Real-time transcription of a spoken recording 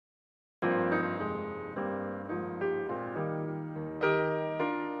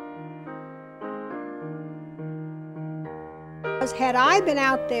Had I been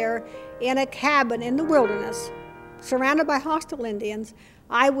out there in a cabin in the wilderness, surrounded by hostile Indians,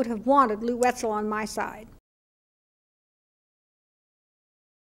 I would have wanted Lew Wetzel on my side.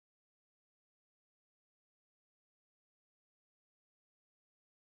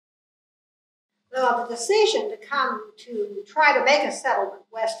 The decision to come to try to make a settlement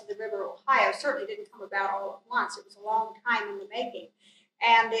west of the River Ohio certainly didn't come about all at once. It was a long time in the making.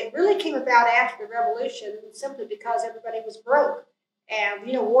 And it really came about after the Revolution simply because everybody was broke. And,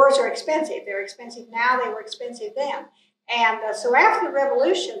 you know, wars are expensive. They're expensive now. They were expensive then. And so after the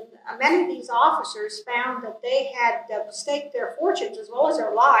Revolution, many of these officers found that they had staked their fortunes as well as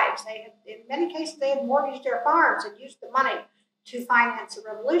their lives. They had, in many cases, they had mortgaged their farms and used the money to finance the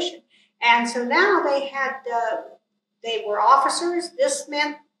Revolution. And so now they were officers. This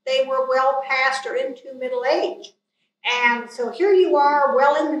meant they were well past or into middle age. And so here you are,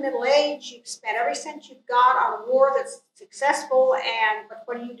 well into middle age. You've spent every cent you've got on a war that's successful, but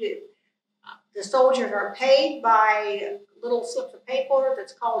what do? The soldiers are paid by little slips of paper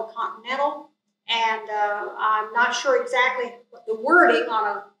that's called a continental. And I'm not sure exactly what the wording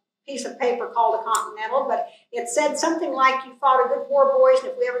on a piece of paper called a continental, but it said something like, you fought a good war, boys, and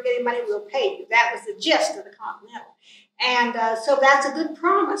if we ever get any money, we'll pay you. That was the gist of the continental. And so that's a good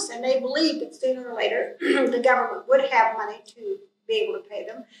promise, and they believed that sooner or later the government would have money to be able to pay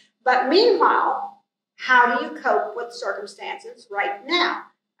them. But meanwhile, how do you cope with circumstances right now?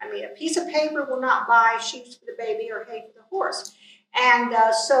 I mean, a piece of paper will not buy shoes for the baby or hay for the horse. And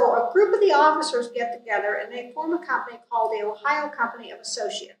so a group of the officers get together and they form a company called the Ohio Company of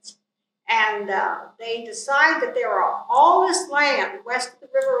Associates. And they decide that there are all this land west of the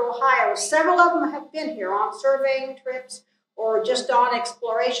River Ohio. Several of them have been here on surveying trips or just on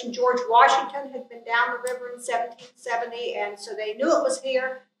exploration. George Washington had been down the river in 1770, and so they knew it was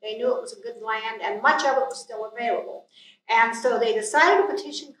here. They knew it was a good land, and much of it was still available. And so they decided to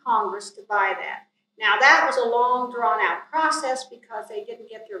petition Congress to buy that. Now, that was a long, drawn-out process because they didn't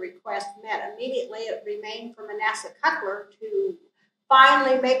get their request met immediately. It remained for Manasseh Cutler to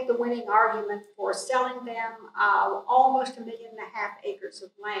finally make the winning argument for selling them almost 1.5 million acres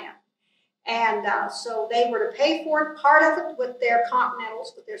of land. And so they were to pay for it, part of it with their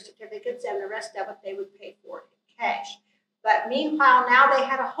continentals, with their certificates, and the rest of it they would pay for it in cash. But meanwhile, now they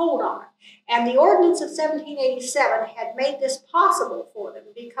had a hold on it. And the Ordinance of 1787 had made this possible for them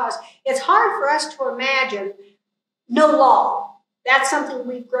because it's hard for us to imagine no law. That's something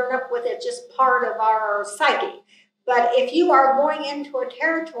we've grown up with. It's just part of our psyche. But if you are going into a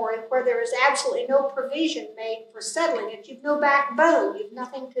territory where there is absolutely no provision made for settling it, you've no backbone, you've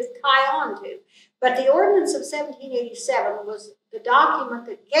nothing to tie on to. But the Ordinance of 1787 was the document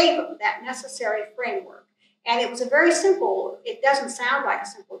that gave them that necessary framework. And it was a very simple, it doesn't sound like a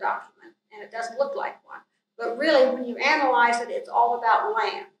simple document, and it doesn't look like one. But really, when you analyze it, it's all about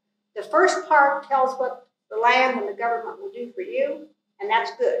land. The first part tells what the land and the government will do for you, and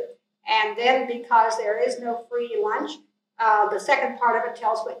that's good. And then, because there is no free lunch, the second part of it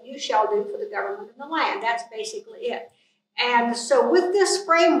tells what you shall do for the government and the land. That's basically it. And so with this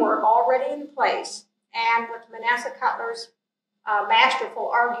framework already in place, and with Manasseh Cutler's masterful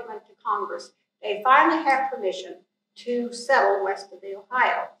argument to Congress, they finally have permission to settle west of the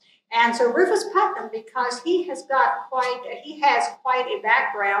Ohio. And so Rufus Putnam, because he has quite a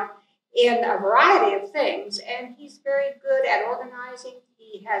background in a variety of things, and he's very good at organizing.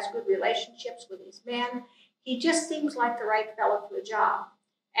 He has good relationships with his men. He just seems like the right fellow for the job.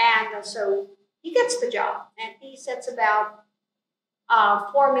 And so he gets the job, and he sets about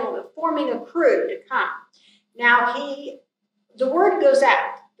forming a crew to come. Now, the word goes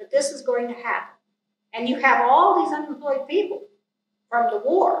out that this is going to happen. And you have all these unemployed people from the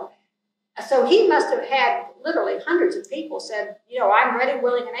war. So he must have had literally hundreds of people said, you know, I'm ready,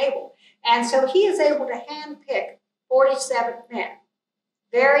 willing, and able. And so he is able to handpick 47 men,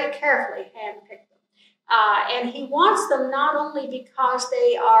 very carefully handpick them. And he wants them not only because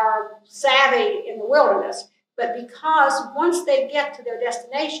they are savvy in the wilderness, but because once they get to their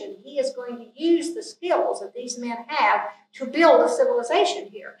destination, he is going to use the skills that these men have to build a civilization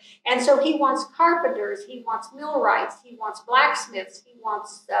here. And so he wants carpenters, he wants millwrights, he wants blacksmiths, he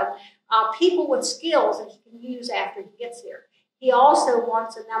wants people with skills that he can use after he gets here. He also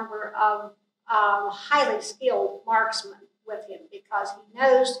wants a number of highly skilled marksmen with him because he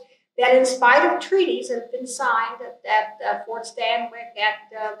knows that in spite of treaties that have been signed at Fort Stanwix,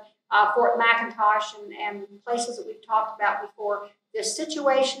 at Fort McIntosh, and places that we've talked about before, this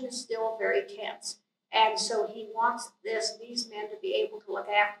situation is still very tense. And so he wants these men to be able to look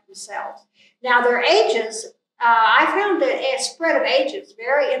after themselves. Now, their ages, I found the spread of ages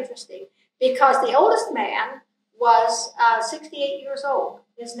very interesting because the oldest man was 68 years old.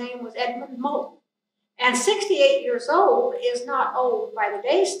 His name was Edmund Moulton. And 68 years old is not old by the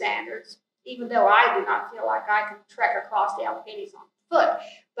day standards, even though I do not feel like I can trek across the Alleghenies on foot.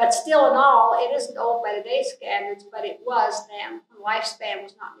 But still in all, it isn't old by the day standards, but it was then. The lifespan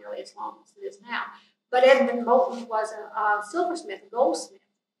was not nearly as long as it is now. But Edmund Moulton was a silversmith, a goldsmith.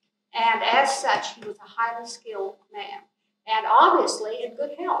 And as such, he was a highly skilled man. And obviously in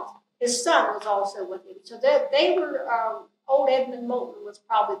good health. His son was also with him. So they were, old Edmund Moulton was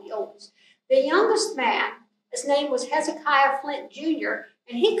probably the oldest. The youngest man, his name was Hezekiah Flint Jr.,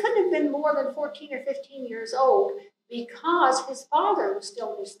 and he couldn't have been more than 14 or 15 years old because his father was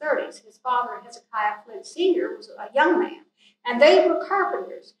still in his 30s. His father, Hezekiah Flint Sr., was a young man, and they were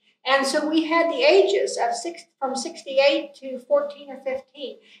carpenters. And so we had the ages of from 68 to 14 or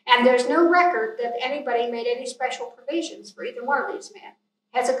 15, and there's no record that anybody made any special provisions for either one of these men.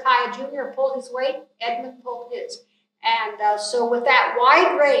 Hezekiah Jr. pulled his weight, Edmund pulled his. And so with that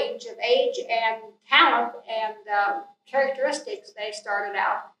wide range of age and talent and characteristics, they started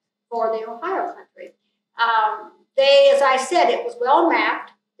out for the Ohio country. As I said, it was well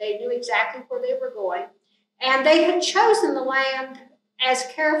mapped. They knew exactly where they were going. And they had chosen the land as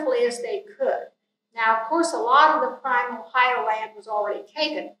carefully as they could. Now, of course, a lot of the prime Ohio land was already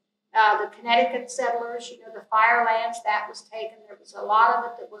taken. The Connecticut settlers, the fire lands, that was taken. There was a lot of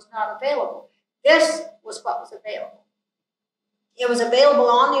it that was not available. This was what was available. It was available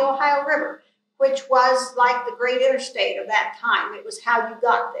on the Ohio River, which was like the great interstate of that time. It was how you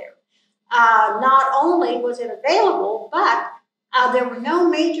got there. Not only was it available, but there were no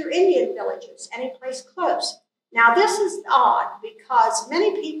major Indian villages anyplace close. Now, this is odd because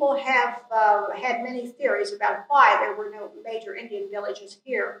many people have had many theories about why there were no major Indian villages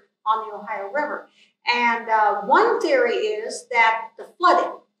here on the Ohio River. And one theory is that the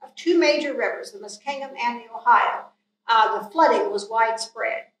flooding of two major rivers, the Muskingum and the Ohio, the flooding was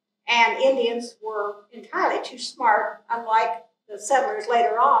widespread. And Indians were entirely too smart, unlike the settlers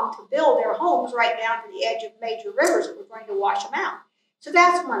later on, to build their homes right down to the edge of major rivers that were going to wash them out. So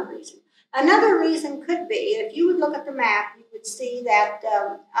that's one reason. Another reason could be, if you would look at the map, you would see that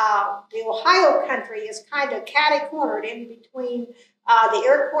the Ohio country is kind of catty-cornered in between the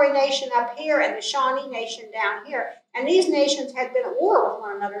Iroquois nation up here and the Shawnee nation down here. And these nations had been at war with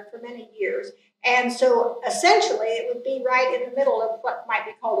one another for many years. And so essentially it would be right in the middle of what might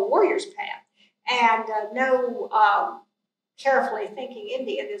be called a warrior's path. And no carefully thinking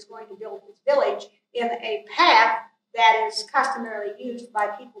Indian is going to build his village in a path that is customarily used by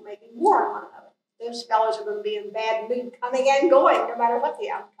people making war on one another. Those fellows are going to be in bad mood coming and going, no matter what the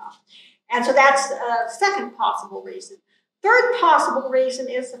outcome. And so that's a second possible reason. Third possible reason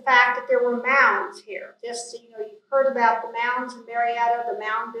is the fact that there were mounds here. This, you've heard about the mounds in Marietta, the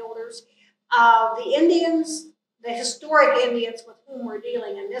mound builders. The Indians, the historic Indians with whom we're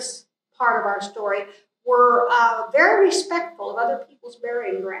dealing in this part of our story, were very respectful of other people's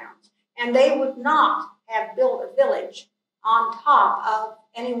burying grounds. And they would not have built a village on top of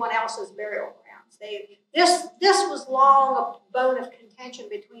anyone else's burial grounds. This was long a bone of contention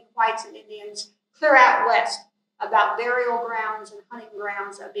between whites and Indians clear out west about burial grounds and hunting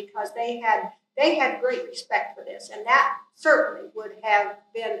grounds because they had great respect for this, and that certainly would have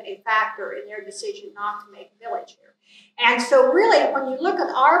been a factor in their decision not to make a village here. And so really, when you look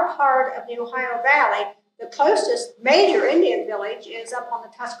at our part of the Ohio Valley, the closest major Indian village is up on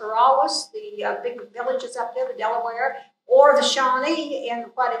the Tuscarawas, the big villages up there, the Delaware, or the Shawnee in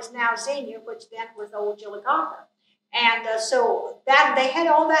what is now Xenia, which then was Old Chillicothe. And so that they had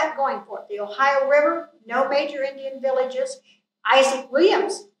all that going for it. The Ohio River, no major Indian villages. Isaac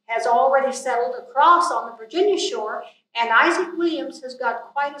Williams has already settled across on the Virginia shore, and Isaac Williams has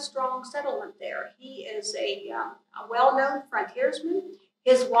got quite a strong settlement there. He is a well-known frontiersman.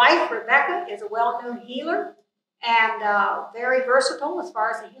 His wife, Rebecca, is a well-known healer and very versatile as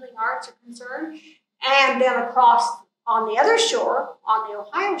far as the healing arts are concerned. And then across on the other shore, on the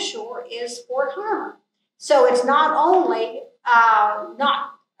Ohio shore, is Fort Harmon. So it's not only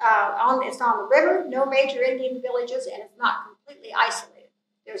it's on the river, no major Indian villages, and it's not completely isolated.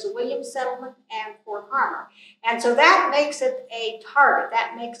 There's a Williams settlement and Fort Harmon. And so that makes it a target.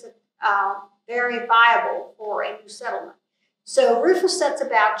 That makes it very viable for a new settlement. So Rufus sets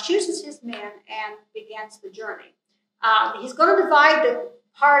about, chooses his men, and begins the journey. He's going to divide the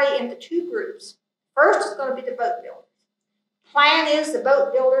party into two groups. First is going to be the boat builders. Plan is the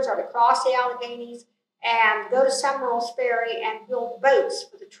boat builders are to cross the Alleghenies and go to Summerall's Ferry and build boats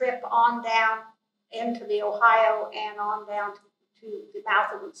for the trip on down into the Ohio and on down to the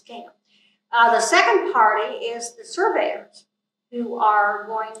mouth of the Muskingum. The second party is the surveyors, who are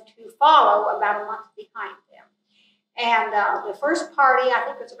going to follow about a month behind them. And the first party, I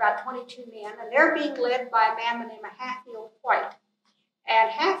think it was about 22 men, and they're being led by a man by the name of Hatfield White.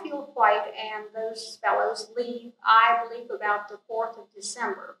 And Hatfield White and those fellows leave, I believe, about the 4th of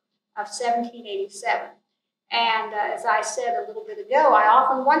December of 1787. And as I said a little bit ago, I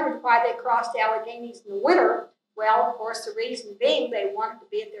often wondered why they crossed the Alleghenies in the winter. Well, of course, the reason being they wanted to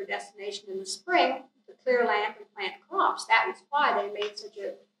be at their destination in the spring to clear land and plant crops. That was why they made such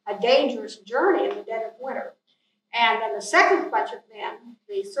a dangerous journey in the dead of winter. And then the second bunch of men,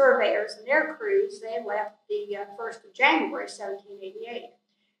 the surveyors and their crews, they left the 1st of January, 1788.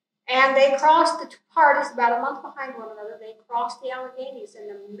 And they crossed the two parties about a month behind one another. They crossed the Alleghenies in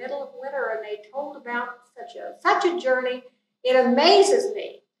the middle of winter, and they told about such a journey. It amazes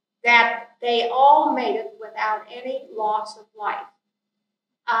me that they all made it without any loss of life.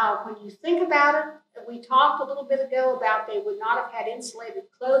 When you think about it, we talked a little bit ago about they would not have had insulated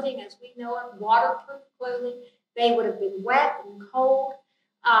clothing as we know it, waterproof clothing. They would have been wet and cold.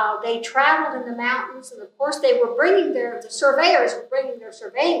 They traveled in the mountains, and of course the surveyors were bringing their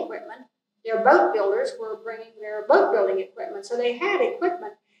surveying equipment. Their boat builders were bringing their boat building equipment. So they had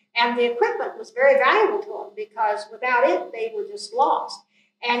equipment, and the equipment was very valuable to them because without it, they were just lost.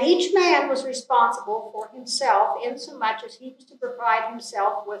 And each man was responsible for himself insomuch as he was to provide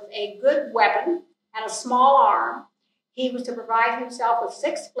himself with a good weapon and a small arm. He was to provide himself with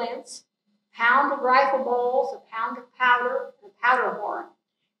 6 flints, a pound of rifle balls, a pound of powder, and a powder horn.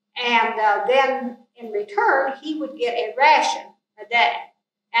 And then in return, he would get a ration a day.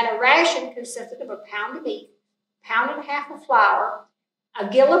 And a ration consisted of a pound of meat, a pound and a half of flour, a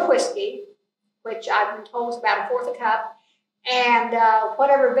gill of whiskey, which I've been told is about 1/4 cup, and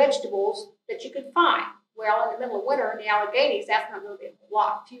whatever vegetables that you could find. Well, in the middle of winter in the Alleghenies, that's not going to be a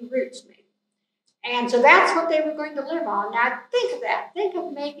lot, a few roots maybe. And so that's what they were going to live on. Now think of that. Think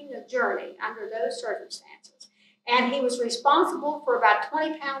of making a journey under those circumstances. And he was responsible for about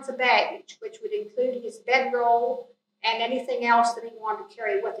 20 pounds of baggage, which would include his bedroll and anything else that he wanted to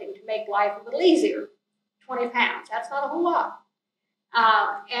carry with him to make life a little easier. 20 pounds, that's not a whole lot.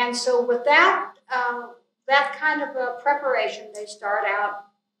 And so with that kind of preparation, they start out.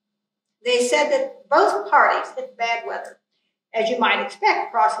 They said that both parties hit bad weather, as you might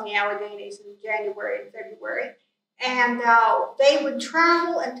expect, crossing the Alleghenies in January and February. And they would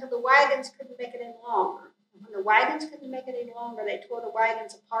travel until the wagons couldn't make it any longer. When the wagons couldn't make it any longer, they tore the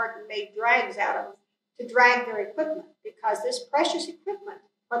wagons apart and made drags out of them to drag their equipment, because this precious equipment,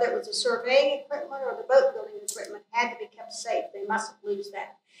 whether it was the surveying equipment or the boat building equipment, had to be kept safe. They mustn't lose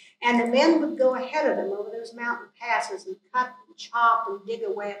that. And the men would go ahead of them over those mountain passes and cut and chop and dig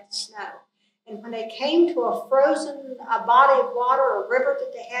away at the snow. And when they came to a frozen body of water or river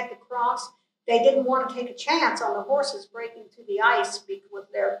that they had to cross, they didn't want to take a chance on the horses breaking through the ice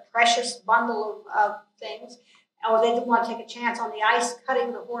with their precious bundle of things, or they didn't want to take a chance on the ice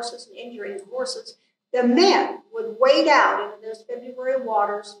cutting the horses and injuring the horses. The men would wade out into those February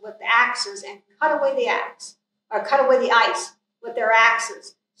waters with axes and cut away the ice with their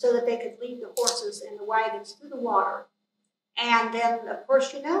axes so that they could lead the horses and the wagons through the water. And then, of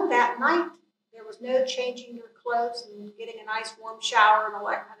course, that night there was no changing your clothes and getting a nice warm shower and all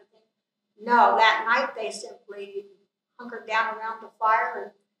that kind of thing. No, that night they simply hunkered down around the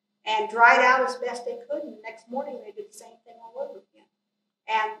fire and dried out as best they could, and the next morning they did the same thing all over again.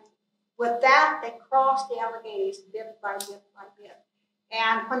 And with that, they crossed the Alleghenies bit by bit by bit.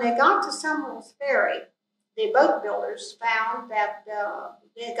 And when they got to Summerall's Ferry, the boat builders found that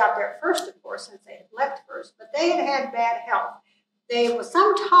they had got there first, of course, since they had left first, but they had had bad health. There was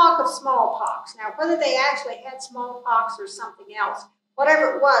some talk of smallpox. Now, whether they actually had smallpox or something else,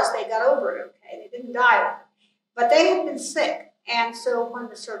 whatever it was, they got over it okay. They didn't die of it. But they had been sick. And so when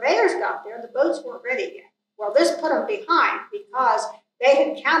the surveyors got there, the boats weren't ready yet. Well, this put them behind because they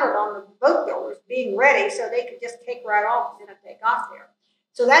had counted on the boat builders being ready so they could just take right off and then they got there.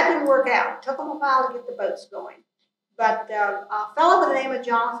 So that didn't work out. It took them a while to get the boats going. But a fellow by the name of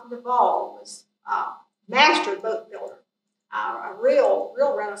Jonathan Duvall was a master boat builder, a real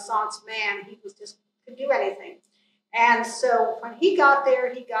Renaissance man. He could do anything. And so when he got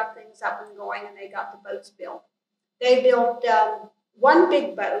there, he got things up and going, and they got the boats built. They built one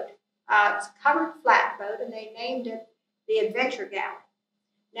big boat. It's a covered flatboat, and they named it the Adventure Galley.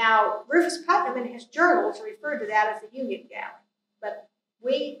 Now, Rufus Putnam in his journals referred to that as the Union Galley, but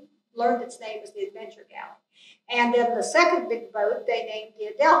we learned its name as the Adventure Galley. And then the second big boat they named the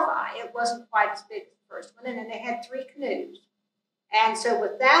Adelphi. It wasn't quite as big as the first one, and then they had 3 canoes. And so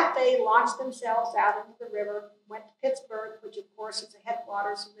with that, they launched themselves out into the river, went to Pittsburgh, which of course is the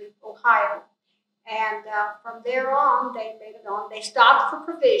headwaters of the Ohio. And from there on, they made it on. They stopped for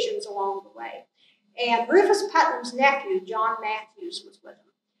provisions along the way. And Rufus Putnam's nephew, John Matthews, was with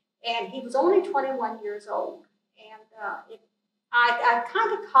him. And he was only 21 years old. And I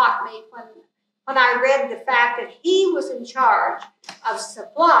kind of caught me when I read the fact that he was in charge of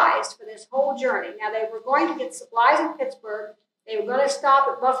supplies for this whole journey. Now, they were going to get supplies in Pittsburgh. They were going to stop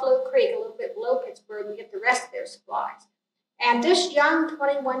at Buffalo Creek, a little bit below Pittsburgh, and get the rest of their supplies. And this young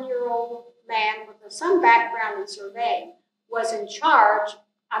 21-year-old man with some background in surveying was in charge.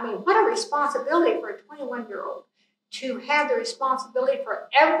 I mean, what a responsibility for a 21-year-old to have the responsibility for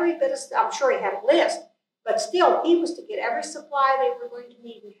every bit of stuff. I'm sure he had a list, but still, he was to get every supply they were going to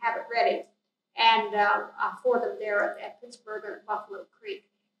need and have it ready and for them there at Pittsburgh and at Buffalo Creek.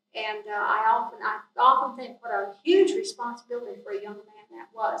 And I often think what a huge responsibility for a young man that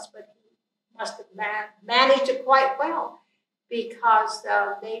was, but he must have managed it quite well because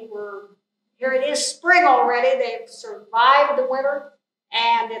they were, here it is spring already, they've survived the winter,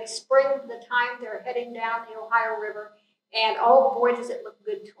 and it's spring the time they're heading down the Ohio River, and oh boy does it look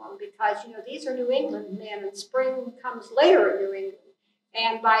good to them because, you know, these are New England men, and spring comes later in New England.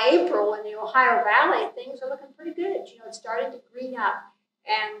 And by April in the Ohio Valley, things are looking pretty good. You know, it's starting to green up.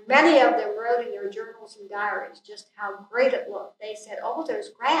 And many of them wrote in their journals and diaries just how great it looked. They said, oh, there's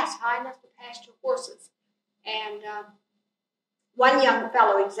grass high enough to pasture horses. And one young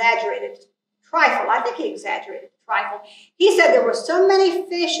fellow exaggerated a trifle. I think he exaggerated a trifle. He said there were so many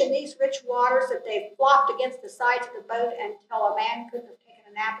fish in these rich waters that they flopped against the sides of the boat until a man couldn't have taken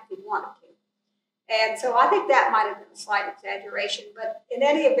a nap if he wanted to. And so I think that might have been a slight exaggeration, but in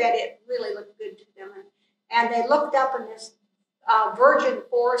any event, it really looked good to them. And they looked up in this virgin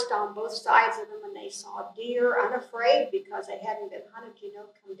forest on both sides of them, and they saw deer unafraid because they hadn't been hunted, you know,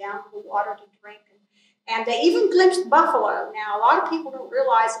 come down to the water to drink. And they even glimpsed buffalo. Now, a lot of people don't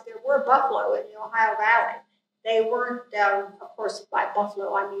realize that there were buffalo in the Ohio Valley. They weren't, of course, by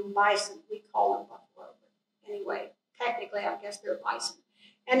buffalo, I mean bison. We call them buffalo. But anyway, technically, I guess they're bison.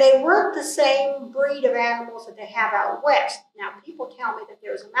 And they weren't the same breed of animals that they have out west. Now, people tell me that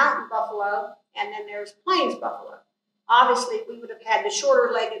there's a mountain buffalo and then there's plains buffalo. Obviously, we would have had the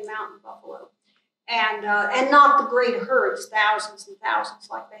shorter-legged mountain buffalo and not the great herds, thousands and thousands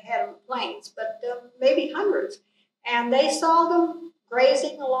like they had on the plains, but maybe hundreds. And they saw them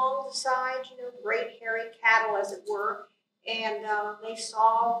grazing along the side, you know, great hairy cattle, as it were. And they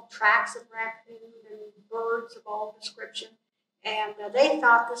saw tracks of raccoon and birds of all description. And they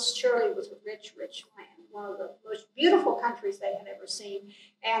thought this surely was a rich, rich land, one of the most beautiful countries they had ever seen.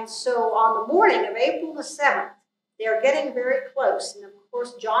 And so on the morning of April the 7th, they're getting very close. And of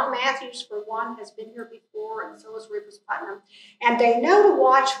course, John Matthews, for one, has been here before, and so has Rufus Putnam. And they know to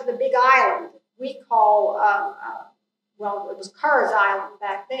watch for the big island we call, well, it was Carr's Island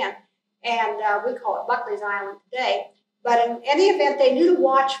back then, and we call it Buckley's Island today. But in any event, they knew to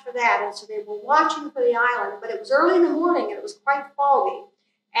watch for that, and so they were watching for the island. But it was early in the morning, and it was quite foggy.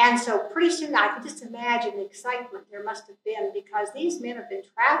 And so pretty soon, I could just imagine the excitement there must have been, because these men have been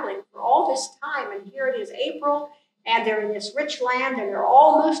traveling for all this time, and here it is April, and they're in this rich land, and they're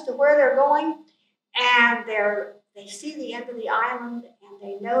almost to where they're going, and they see the end of the island, and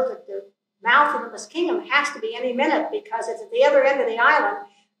they know that the mouth of the Muskingum has to be any minute, because it's at the other end of the island.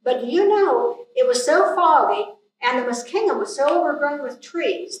 But you know, it was so foggy, and the Muskingum was so overgrown with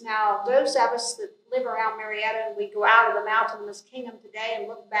trees. Now, those of us that live around Marietta and we go out of the mouth of the Muskingum today and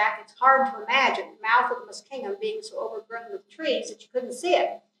look back, it's hard to imagine the mouth of the Muskingum being so overgrown with trees that you couldn't see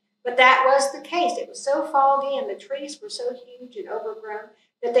it. But that was the case. It was so foggy and the trees were so huge and overgrown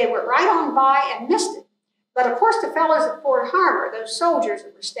that they went right on by and missed it. But of course, the fellows at Fort Harmar, those soldiers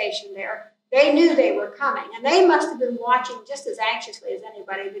that were stationed there, they knew they were coming, and they must have been watching just as anxiously as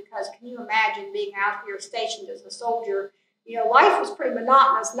anybody, because can you imagine being out here stationed as a soldier? You know, life was pretty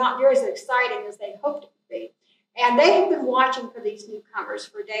monotonous, not near as exciting as they hoped it would be. And they had been watching for these newcomers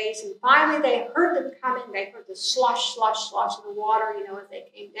for days, and finally they heard them coming. They heard the slosh, slosh, slosh of the water, you know, as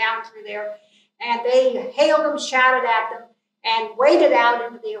they came down through there. And they hailed them, shouted at them, and waded out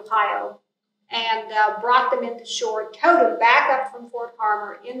into the Ohio, and brought them into shore, towed them back up from Fort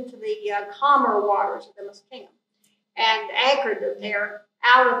Harmar into the calmer waters of the Muskingum, and anchored them there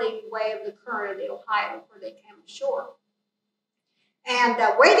out of the way of the current of the Ohio where they came ashore. And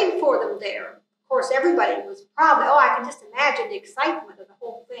waiting for them there, of course, everybody was probably, oh, I can just imagine the excitement of the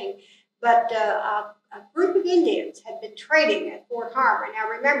whole thing. But a group of Indians had been trading at Fort Harmar. Now,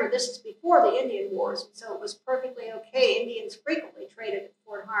 remember, this is before the Indian Wars, so it was perfectly okay. Indians frequently traded at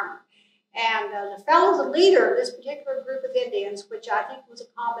Fort Harmar. And the fellow, the leader of this particular group of Indians, which I think was a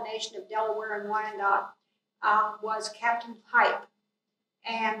combination of Delaware and Wyandotte, was Captain Pipe.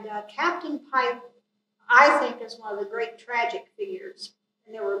 And Captain Pipe, I think, is one of the great tragic figures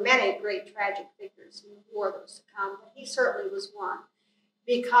And there were many great tragic figures in the war that was to come, but he certainly was one,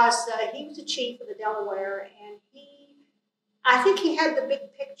 because he was the chief of the Delaware, and I think he had the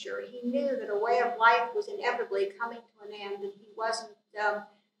big picture. He knew that a way of life was inevitably coming to an end, and he wasn't,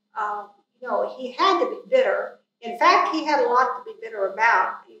 he had to be bitter. In fact, he had a lot to be bitter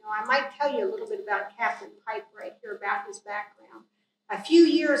about. I might tell you a little bit about Captain Pipe right here, about his background. A few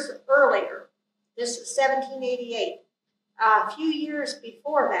years earlier, this is 1788, a few years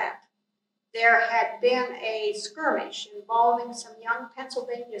before that, there had been a skirmish involving some young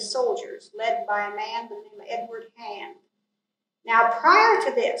Pennsylvania soldiers led by a man by the name of Edward Hand. Now, prior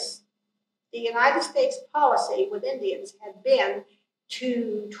to this, the United States policy with Indians had been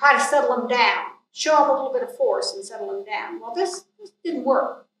to try to settle them down, show them a little bit of force and settle them down. Well, this didn't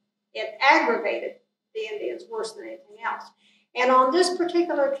work. It aggravated the Indians worse than anything else. And on this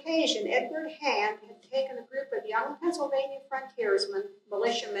particular occasion, Edward Hand had taken a group of young Pennsylvania frontiersmen,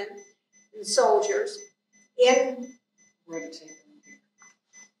 militiamen, and soldiers in... Where to take them?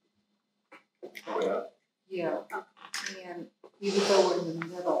 Oh, yeah? Yeah. And even though we're in the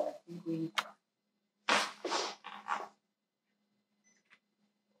middle, I think we...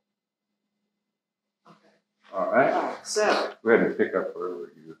 Okay. All right. All right, so... Go ahead and pick up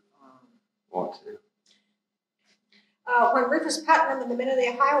wherever you want to. When Rufus Putnam and the men of the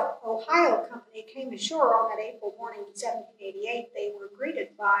Ohio Company came ashore on that April morning in 1788, they were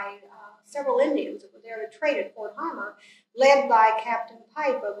greeted by several Indians that were there to trade at Fort Harmar, led by Captain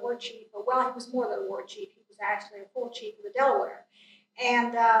Pipe, a war chief. Well, he was more than a war chief. He was actually a full chief of the Delaware.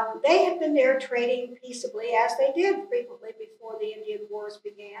 And they had been there trading peaceably, as they did frequently before the Indian Wars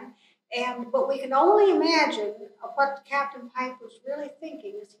began. But we can only imagine what Captain Pipe was really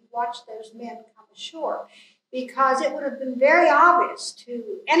thinking as he watched those men come ashore, because it would have been very obvious to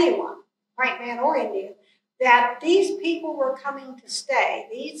anyone, white man or Indian, that these people were coming to stay.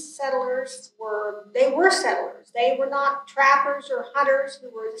 These settlers were settlers. They were not trappers or hunters who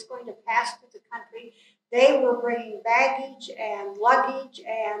were just going to pass through the country. They were bringing baggage and luggage,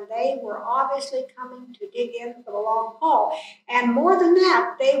 and they were obviously coming to dig in for the long haul. And more than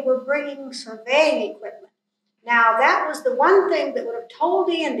that, they were bringing surveying equipment. Now, that was the one thing that would have told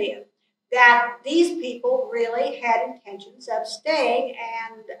the Indian that these people really had intentions of staying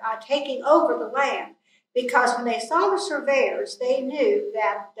and taking over the land. Because when they saw the surveyors, they knew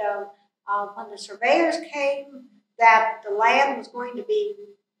that when the surveyors came, that the land was going to be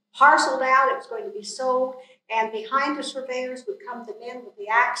parceled out, it was going to be sold, and behind the surveyors would come the men with the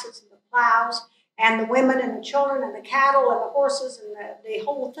axes and the plows, and the women and the children and the cattle and the horses and the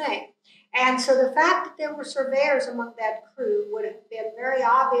whole thing. And so the fact that there were surveyors among that crew would have been very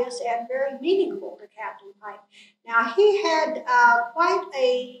obvious and very meaningful to Captain Pipe. Now, he had quite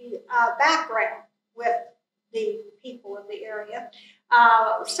a background with the people of the area.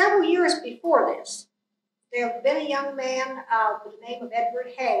 Several years before this, there had been a young man with the name of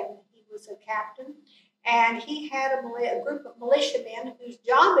Edward Hand. He was a captain, and he had a group of militiamen whose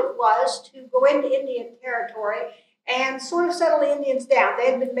job it was to go into Indian territory and sort of settle the Indians down.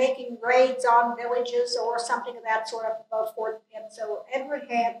 They had been making raids on villages or something of that sort above Fort Pitt. So Edward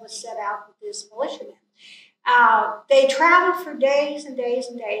Hand was set out with this militiamen. They traveled for days and days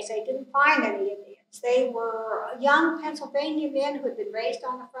and days. They didn't find any Indians. They were young Pennsylvania men who had been raised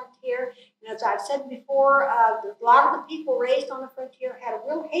on the frontier. And as I've said before, a lot of the people raised on the frontier had a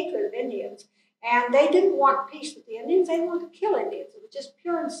real hatred of Indians. And they didn't want peace with the Indians. They wanted to kill Indians. It was just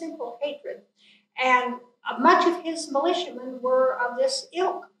pure and simple hatred. And much of his militiamen were of this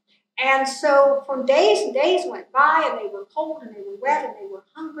ilk. And so from days and days went by, and they were cold, and they were wet, and they were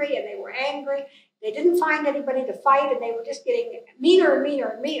hungry, and they were angry. They didn't find anybody to fight, and they were just getting meaner and meaner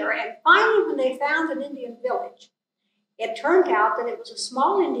and meaner. And finally, when they found an Indian village, it turned out that it was a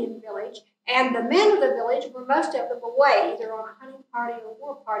small Indian village, and the men of the village were most of them away, either on a hunting party or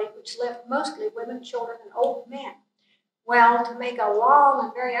war party, which left mostly women, children, and old men. Well, to make a long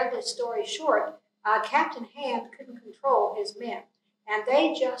and very ugly story short, Captain Hand couldn't control his men, and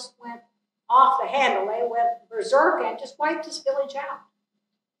they just went off the handle. They went berserk and just wiped this village out.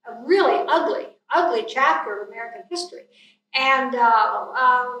 A really ugly chapter of American history. And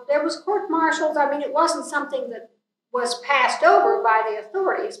there was court-martials. I mean, it wasn't something that was passed over by the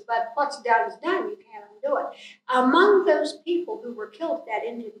authorities, but what's done is done. You can't undo it. Among those people who were killed at that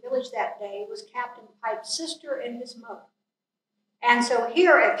Indian village that day was Captain Pipe's sister and his mother. And so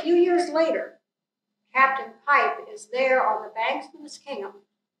here, a few years later, Captain Pipe is there on the banks of the Muskingum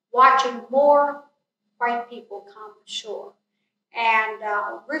watching more white people come ashore. And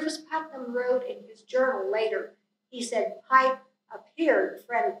Rufus Putnam wrote in his journal later, he said, Pipe appeared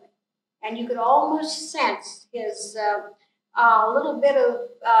friendly. And you could almost sense his a little bit of,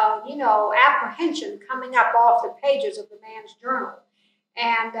 apprehension coming up off the pages of the man's journal.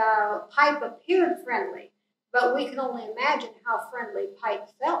 And Pipe appeared friendly, but we can only imagine how friendly Pipe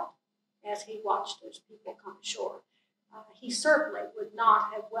felt as he watched those people come ashore. He certainly would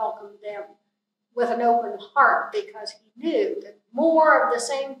not have welcomed them with an open heart, because he knew that more of the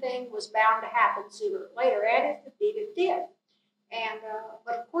same thing was bound to happen sooner or later, and indeed it did. And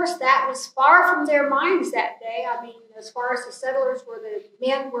but of course that was far from their minds that day. I mean, as far as the settlers the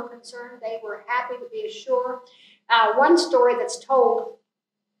men were concerned, they were happy to be ashore. One story that's told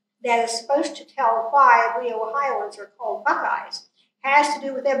that is supposed to tell why we Ohioans are called Buckeyes has to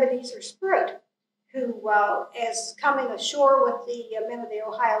do with Ebenezer Scroat, who is coming ashore with the men of the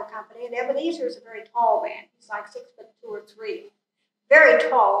Ohio Company. And Ebenezer is a very tall man. He's like 6'2" or 3", very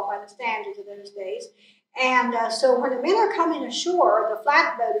tall by the standards of those days. And so when the men are coming ashore, the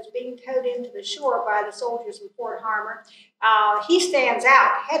flatboat is being towed into the shore by the soldiers in Fort Harmar. He stands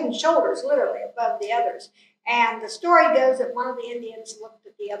out head and shoulders, literally, above the others. And the story goes that one of the Indians looked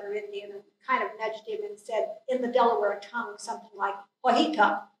at the other Indian and kind of nudged him and said, in the Delaware tongue, something like,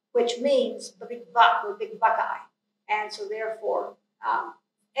 "Wahita," which means the big buck or big buckeye. And so therefore,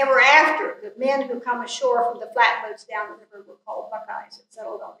 ever after, the men who come ashore from the flatboats down the river were called Buckeyes and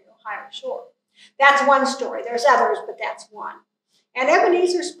settled on the Ohio shore. That's one story. There's others, but that's one. And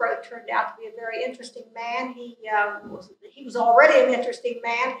Ebenezer Scroat turned out to be a very interesting man. He was already an interesting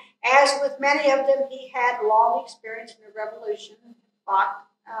man. As with many of them, he had long experience in the Revolution and fought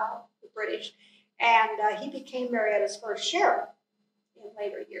the British. And he became Marietta's first sheriff in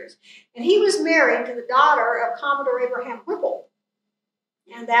later years. And he was married to the daughter of Commodore Abraham Whipple.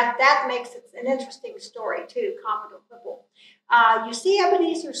 And that makes it an interesting story, too, Commodore Whipple. You see,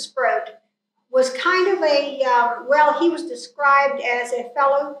 Ebenezer Scroat was kind of he was described as a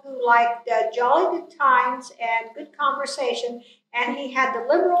fellow who liked jolly good times and good conversation, and he had the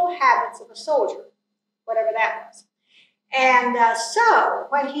liberal habits of a soldier, whatever that was. And so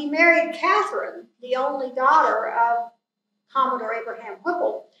when he married Catherine, the only daughter of Commodore Abraham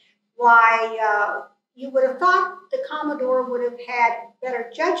Whipple, why, you would have thought the Commodore would have had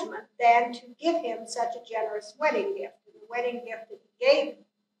better judgment than to give him such a generous wedding gift. And the wedding gift that he gave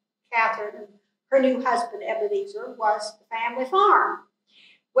Catherine and her new husband, Ebenezer, was the family farm.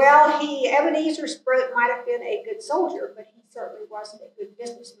 Well, Ebenezer Scroat might have been a good soldier, but he certainly wasn't a good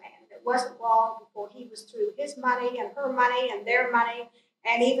businessman. It wasn't long before he was through his money and her money and their money,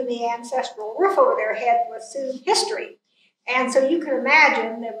 and even the ancestral roof over their head was soon history. And so you can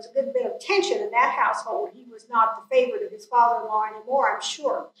imagine there was a good bit of tension in that household. He was not the favorite of his father-in-law anymore, I'm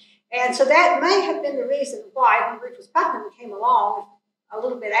sure. And so that may have been the reason why when Rufus Putnam came along a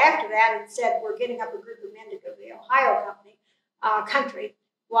little bit after that and said, we're getting up a group of men to go to the Ohio country,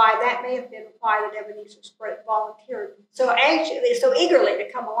 why that may have been why that Ebenezer Scroat volunteered so eagerly to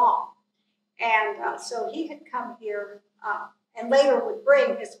come along. And so he had come here and later would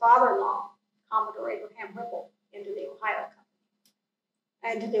bring his father-in-law, Commodore Abraham Whipple, into the Ohio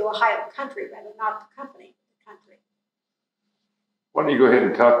country, rather, not the company, but the country. Why don't you go ahead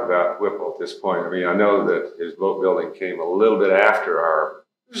and talk about Whipple at this point? I mean, I know that his boat building came a little bit after our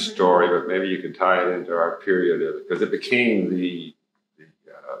story, but maybe you could tie it into our period because it became the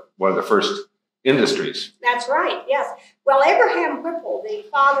one of the first industries. That's right, yes. Well, Abraham Whipple, the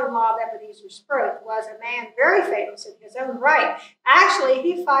father-in-law of Ebenezer Scroat, was a man very famous in his own right. Actually,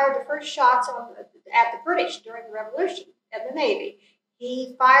 he fired the first shots at the British during the Revolution in the Navy.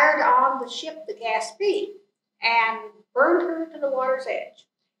 He fired on the ship, the Gaspee, and burned her to the water's edge.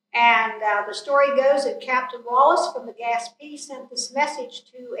 And the story goes that Captain Wallace from the Gaspee sent this message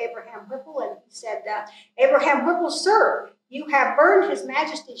to Abraham Whipple, and he said, Abraham Whipple, sir, you have burned His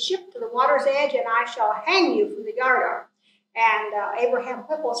Majesty's ship to the water's edge, and I shall hang you from the yardarm. And Abraham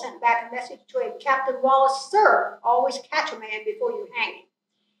Whipple sent back a message to him, Captain Wallace, sir, always catch a man before you hang him.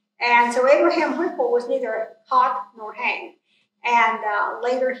 And so Abraham Whipple was neither caught nor hanged. And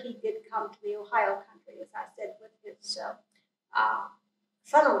later he did come to the Ohio country, as I said, with his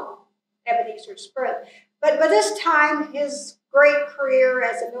son-in-law, Ebenezer Scroat. But by this time, his great career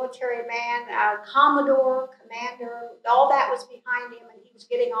as a military man, commodore, commander, all that was behind him, and he was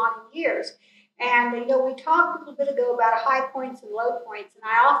getting on in years. And, we talked a little bit ago about high points and low points, and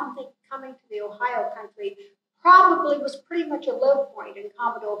I often think coming to the Ohio country probably was pretty much a low point in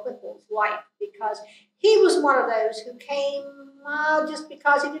Commodore Whipple's life, because he was one of those who came just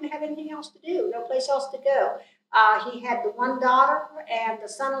because he didn't have anything else to do, no place else to go. He had the one daughter and the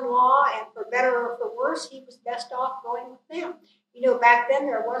son-in-law, and for better or for worse, he was best off going with them. Back then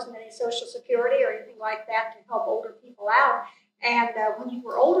there wasn't any Social Security or anything like that to help older people out. And when you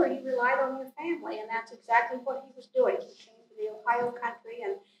were older, you relied on your family, and that's exactly what he was doing. He came the Ohio country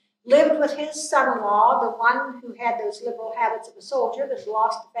and lived with his son-in-law, the one who had those liberal habits of a soldier that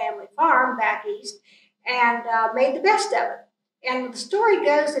lost the family farm back east, and made the best of it. And the story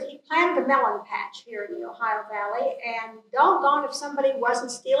goes that he planted a melon patch here in the Ohio Valley, and doggone if somebody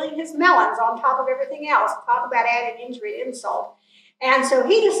wasn't stealing his melons on top of everything else. Talk about adding injury to insult. And so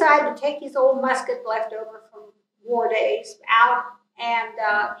he decided to take his old musket left over from war days out, and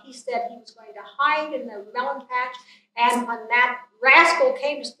he said he was going to hide in the melon patch, and when that rascal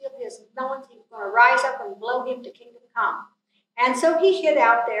came to steal his melons, he was going to rise up and blow him to kingdom come. And so he hid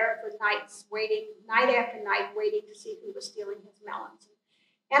out there for nights, waiting, night after night, waiting to see who was stealing his melons.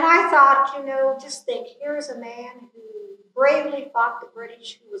 And I thought, you know, just think, here's a man who bravely fought the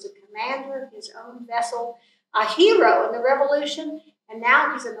British, who was a commander of his own vessel, a hero in the Revolution, and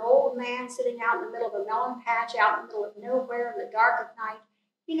now he's an old man sitting out in the middle of a melon patch, out in the middle of nowhere in the dark of night.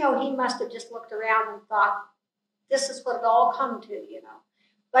 You know, he must have just looked around and thought, this is what it all come to, you know.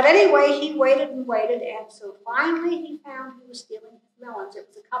 But anyway, he waited and waited, and so finally he found who was stealing his melons. It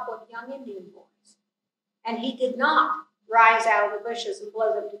was a couple of young Indian boys. And he did not rise out of the bushes and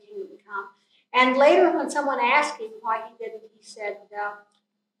blow them to kingdom come. And later, when someone asked him why he didn't, he said,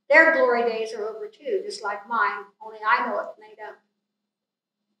 their glory days are over too, just like mine, only I know it and they don't.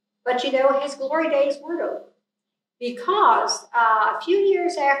 But you know, his glory days weren't over, because a few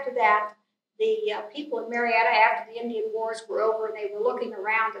years after that, the people in Marietta, after the Indian Wars were over and they were looking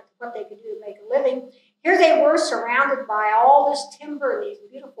around at what they could do to make a living, here they were surrounded by all this timber and these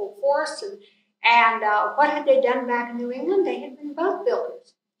beautiful forests. And what had they done back in New England? They had been boat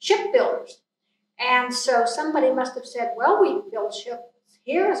builders, ship builders. And so somebody must have said, well, we build ships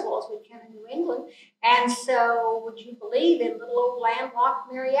here as well as we can in New England. And so would you believe, in little old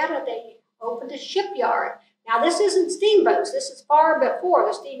landlocked Marietta, they opened a shipyard. Now, this isn't steamboats. This is far before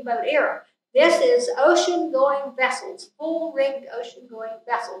the steamboat era. This is ocean-going vessels, full-rigged ocean-going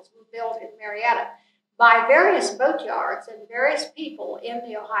vessels were built in Marietta by various boatyards and various people in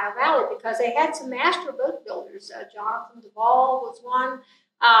the Ohio Valley, because they had some master boat builders. Jonathan Duvall was one,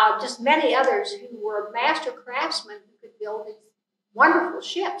 just many others who were master craftsmen who could build these wonderful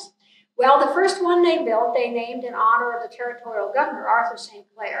ships. Well, the first one they built, they named in honor of the territorial governor, Arthur St.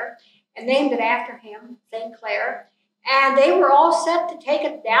 Clair, and named it after him, St. Clair. And they were all set to take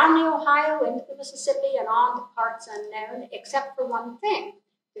it down the Ohio into the Mississippi and on to parts unknown, except for one thing.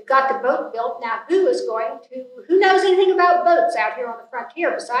 They've got the boat built. Now, who knows anything about boats out here on the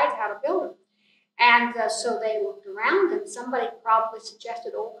frontier besides how to build them? And so they looked around, and somebody probably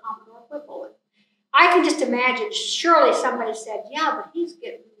suggested old Commodore Whipple. And I can just imagine, surely somebody said, yeah, but he's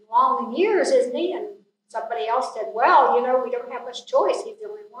getting long in years, isn't he? And somebody else said, well, you know, we don't have much choice. He's the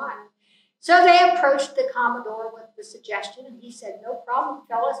only one. So they approached the Commodore with the suggestion, and he said, no problem,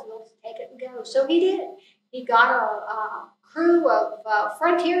 fellas, we'll just take it and go. So he did. He got a crew of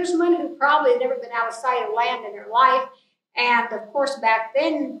frontiersmen who probably had never been out of sight of land in their life. And, of course, back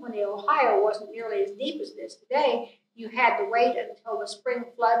then, when the Ohio wasn't nearly as deep as it is today, you had to wait until the spring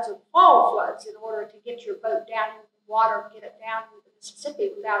floods or fall floods in order to get your boat down into the water and get it down into the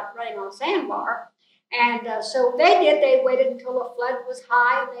Mississippi without running on a sandbar. And so they did. They waited until the flood was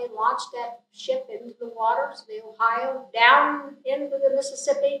high, and they launched that ship into the waters of the Ohio, down into the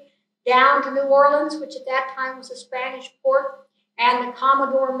Mississippi, down to New Orleans, which at that time was a Spanish port. And the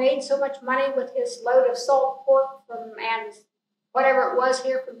Commodore made so much money with his load of salt pork and whatever it was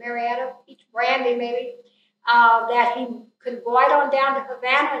here from Marietta, peach brandy maybe, that he could go right on down to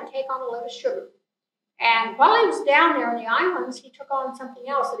Havana and take on a load of sugar. And while he was down there in the islands, he took on something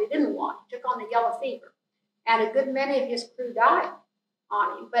else that he didn't want. He took on the yellow fever. And a good many of his crew died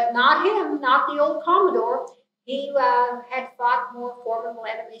on him. But not him, not the old Commodore. He had fought more formidable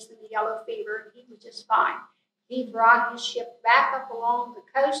enemies than the yellow fever, and he was just fine. He brought his ship back up along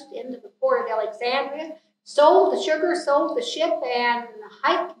the coast into the port of Alexandria, sold the sugar, sold the ship, and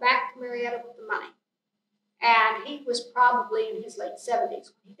hiked back to Marietta with the money. And he was probably in his late 70s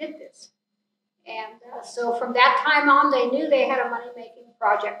when he did this. And so from that time on, they knew they had a money-making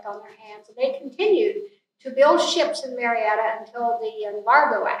project on their hands. And they continued to build ships in Marietta until the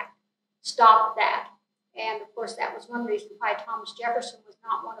Embargo Act stopped that. And, of course, that was one reason why Thomas Jefferson was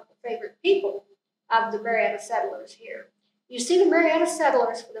not one of the favorite people of the Marietta settlers here. You see, the Marietta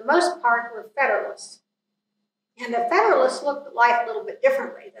settlers, for the most part, were Federalists. And the Federalists looked at life a little bit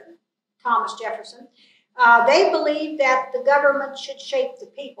differently than Thomas Jefferson. They believed that the government should shape the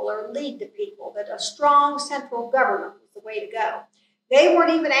people or lead the people, that a strong central government was the way to go. They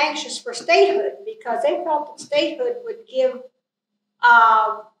weren't even anxious for statehood because they felt that statehood would give,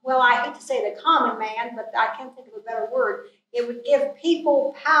 well, I hate to say the common man, but I can't think of a better word. It would give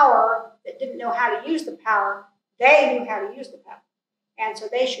people power that didn't know how to use the power, They knew how to use the pebble, and so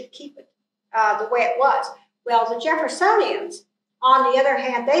they should keep it the way it was. Well, the Jeffersonians, on the other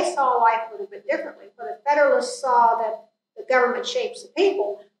hand, they saw life a little bit differently. When the Federalists saw that the government shapes the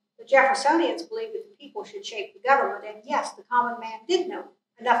people, the Jeffersonians believed that the people should shape the government. And yes, the common man did know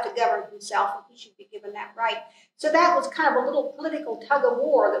enough to govern himself, and he should be given that right. So that was kind of a little political tug of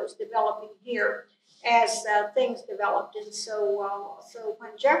war that was developing here as things developed. And so, so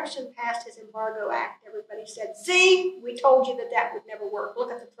when Jefferson passed his Embargo Act, everybody said, "See, we told you that that would never work.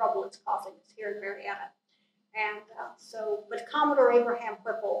 Look at the trouble it's causing us here in Marietta." And but Commodore Abraham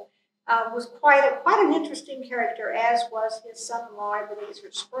Whipple was quite an interesting character, as was his son-in-law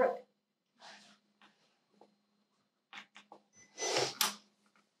Ebenezer Scrooge.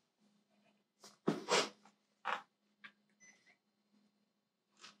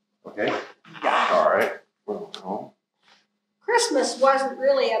 Okay. All right. Well, Christmas wasn't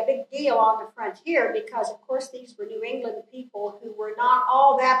really a big deal on the frontier because, of course, these were New England people who were not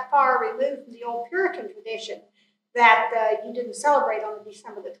all that far removed from the old Puritan tradition that you didn't celebrate on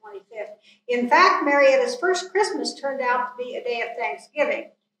December the 25th. In fact, Marietta's first Christmas turned out to be a day of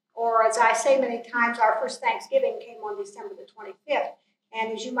Thanksgiving, or as I say many times, our first Thanksgiving came on December the 25th.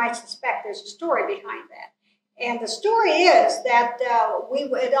 And as you might suspect, there's a story behind that. And the story is that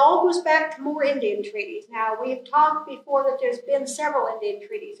it all goes back to more Indian treaties. Now, we've talked before that there's been several Indian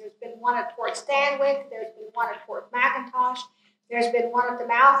treaties. There's been one at Fort Stanwix, there's been one at Fort McIntosh, there's been one at the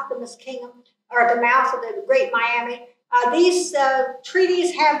mouth of the Muskingum, or the mouth of the Great Miami. These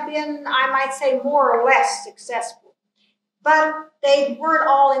treaties have been, I might say, more or less successful. But they weren't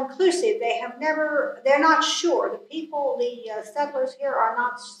all inclusive. They're not sure. The people, the settlers here are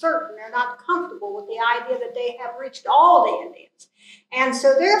not certain. They're not comfortable with the idea that they have reached all the Indians. And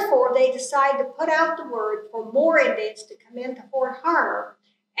so therefore, they decide to put out the word for more Indians to come into Fort Harmar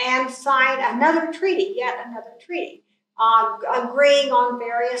and sign another treaty, yet another treaty, agreeing on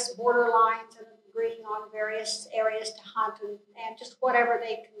various border lines and agreeing on various areas to hunt and just whatever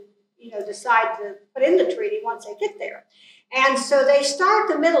they can, decide to put in the treaty once they get there. And so they start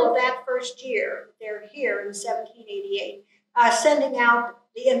the middle of that first year. They're here in 1788, sending out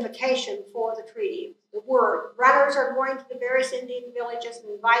the invitation for the treaty, the word. Runners are going to the various Indian villages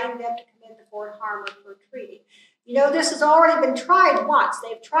and inviting them to come into Fort Harmar for a treaty. This has already been tried once.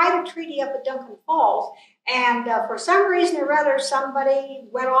 They've tried a treaty up at Duncan Falls, and for some reason or other, somebody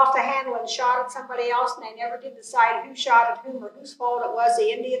went off the handle and shot at somebody else, and they never did decide who shot at whom or whose fault it was.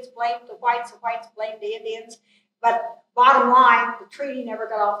 The Indians blamed the whites blamed the Indians. But bottom line, the treaty never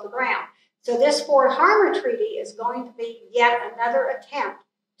got off the ground. So this Fort Harmar Treaty is going to be yet another attempt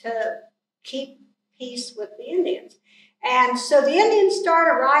to keep peace with the Indians. And so the Indians start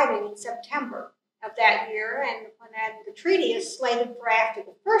arriving in September of that year, and the treaty is slated for after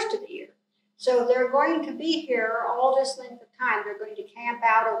the first of the year. So they're going to be here all this length of time. They're going to camp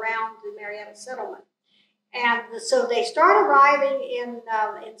out around the Marietta settlement. And so they start arriving in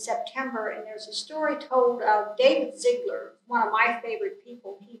September, and there's a story told of David Ziegler, one of my favorite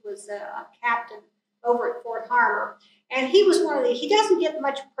people. He was a captain over at Fort Harmar, and he was he doesn't get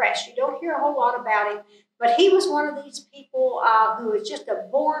much press. You don't hear a whole lot about him, but he was one of these people who is just a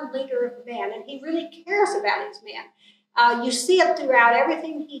born leader of men, and he really cares about his men. You see it throughout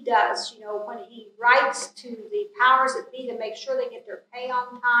everything he does, when he writes to the powers that be to make sure they get their pay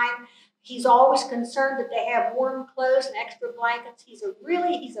on time. He's always concerned that they have warm clothes and extra blankets. He's a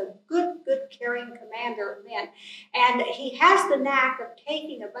good caring commander of men. And he has the knack of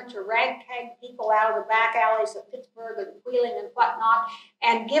taking a bunch of ragtag people out of the back alleys of Pittsburgh and Wheeling and whatnot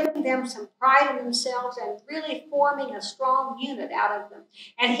and giving them some pride in themselves and really forming a strong unit out of them.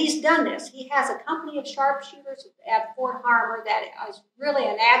 And he's done this. He has a company of sharpshooters at Fort Harmar that is really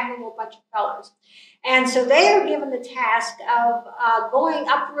an admirable bunch of fellows. And so they are given the task of going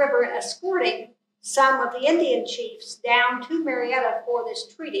up the river and escorting some of the Indian chiefs down to Marietta for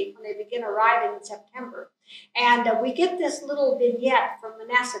this treaty when they begin arriving in September. And we get this little vignette from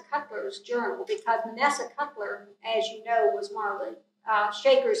Manasseh Cutler's journal, because Manasseh Cutler, as you know, was one of the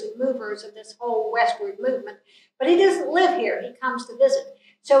shakers and movers of this whole westward movement. But he doesn't live here. He comes to visit.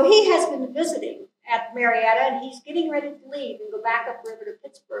 So he has been visiting at Marietta, and he's getting ready to leave and go back upriver to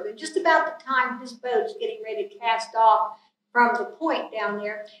Pittsburgh. And just about the time his boat's getting ready to cast off from the point down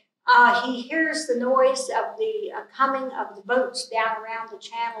there, he hears the noise of the coming of the boats down around the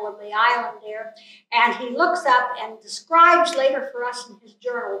channel of the island there, and he looks up and describes later for us in his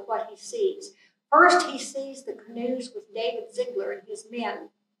journal what he sees. First, he sees the canoes with David Ziegler and his men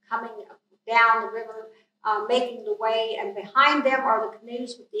coming down the river making the way, and behind them are the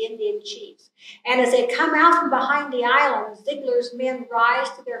canoes with the Indian chiefs. And as they come out from behind the island, Ziegler's men rise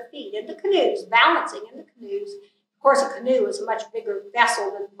to their feet in the canoes, balancing in the canoes. Of course, a canoe is a much bigger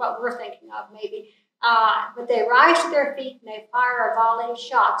vessel than what we're thinking of, maybe. But they rise to their feet and they fire a volley of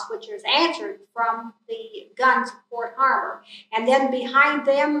shots, which is answered from the guns of Fort Harmar. And then behind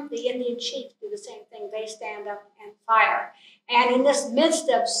them, the Indian chiefs do the same thing. They stand up and fire. And in this midst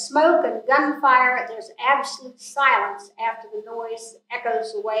of smoke and gunfire, there's absolute silence after the noise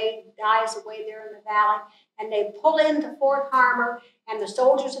echoes away, dies away there in the valley. And they pull into Fort Harmar, and the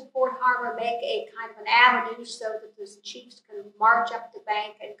soldiers at Fort Harmar make a kind of an avenue so that the chiefs can march up the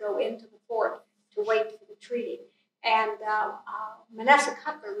bank and go into the fort to wait for the treaty. And Manasseh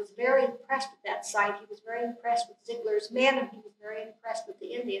Cutler was very impressed with that sight. He was very impressed with Ziegler's men, and he was very impressed with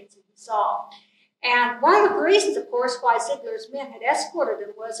the Indians that he saw. And one of the reasons, of course, why Ziegler's men had escorted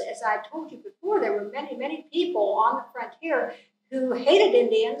him was, as I told you before, there were many, many people on the frontier who hated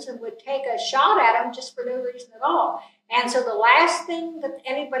Indians and would take a shot at them just for no reason at all. And so the last thing that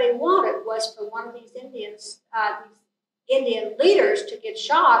anybody wanted was for one of these Indians, these Indian leaders, to get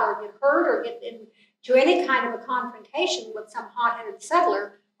shot or get hurt or get into any kind of a confrontation with some hot-headed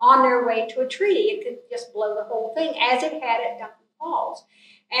settler on their way to a treaty. It could just blow the whole thing, as it had at Duncan Falls.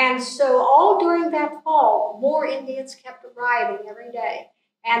 And so all during that fall, more Indians kept arriving every day.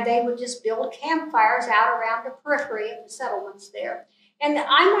 And they would just build campfires out around the periphery of the settlements there. And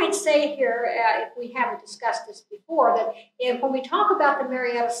I might say here, if we haven't discussed this before, that when we talk about the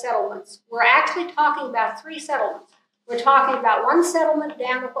Marietta settlements, we're actually talking about 3 settlements. We're talking about one settlement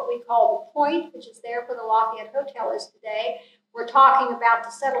down at what we call the Point, which is there where the Lafayette Hotel is today. We're talking about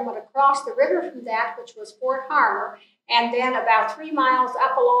the settlement across the river from that, which was Fort Harmar. And then about 3 miles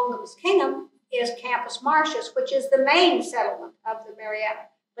up along the Muskingum is Campus Martius, which is the main settlement of the Marietta.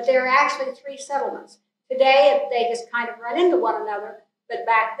 But there are actually 3 settlements. Today, they just kind of run into one another, but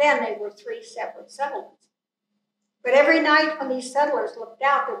back then they were 3 separate settlements. But every night when these settlers looked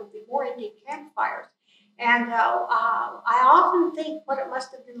out, there would be more Indian campfires. And I often think what it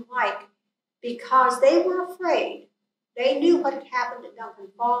must have been like, because they were afraid. They knew what had happened at Duncan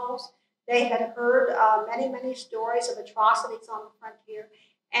Falls. They had heard many, many stories of atrocities on the frontier,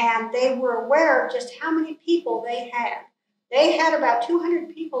 and they were aware of just how many people they had. They had about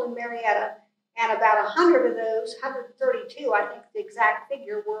 200 people in Marietta, and about 100 of those, 132, I think the exact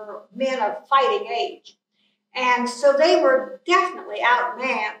figure, were men of fighting age. And so they were definitely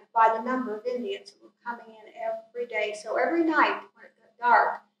outmanned by the number of Indians who were coming in every day. So every night when it got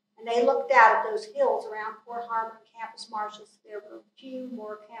dark, and they looked out at those hills around Fort Harmar and Campus Martius, there were a few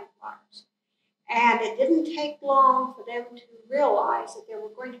more campfires. And it didn't take long for them to realize that there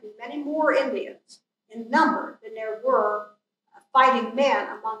were going to be many more Indians in number than there were fighting men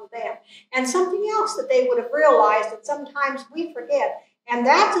among them. And something else that they would have realized that sometimes we forget, and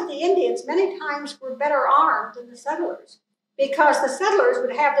that's that the Indians many times were better armed than the settlers, because the settlers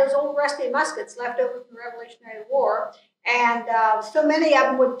would have those old rusty muskets left over from the Revolutionary War, and so many of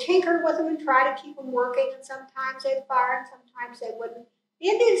them would tinker with them and try to keep them working, and sometimes they'd fire and sometimes they wouldn't. The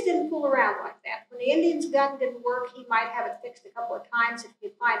Indians didn't fool around like that. When the Indian's gun didn't work, he might have it fixed a couple of times if he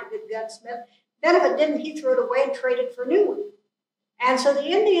could find a good gunsmith. Then if it didn't, he threw it away and traded for a new one. And so the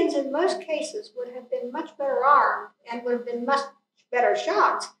Indians, in most cases, would have been much better armed and would have been much better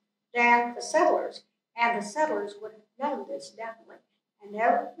shots than the settlers. And the settlers would have known this, definitely. And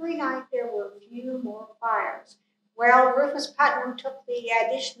every night there were a few more fires. Well, Rufus Putnam took the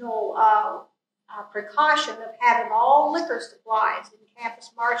additional precaution of having all liquor supplies in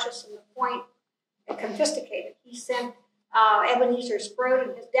Campus Martius and the Point confiscated. He sent Ebenezer Sprode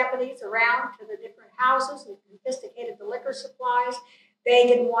and his deputies around to the different houses and confiscated the liquor supplies. They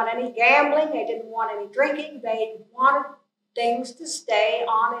didn't want any gambling. They didn't want any drinking. They wanted things to stay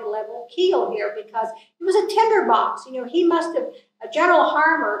on a level keel here because it was a tinderbox. You know, he must have, General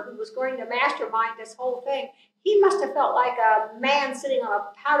Harmar, who was going to mastermind this whole thing, he must have felt like a man sitting on a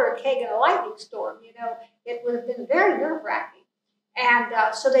powder keg in a lightning storm. You know, it would have been very nerve-wracking.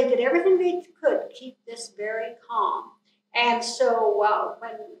 And so they did everything they could to keep this very calm. And so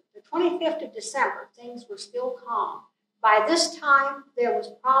when the 25th of December, things were still calm. By this time, there was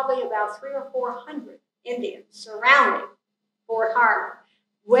probably about 300 or 400 Indians surrounding Fort Harmar.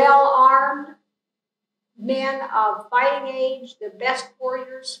 Well-armed men of fighting age, the best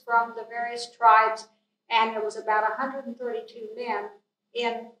warriors from the various tribes, and there was about 132 men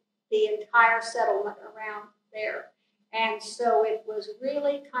in the entire settlement around there. And so it was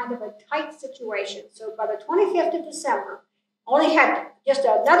really kind of a tight situation. So by the 25th of December, only had just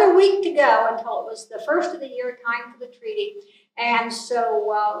another week to go until it was the first of the year, time for the treaty. And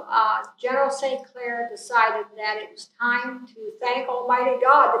so General St. Clair decided that it was time to thank Almighty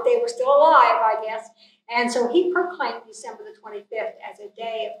God that they were still alive, I guess. And so he proclaimed December the 25th as a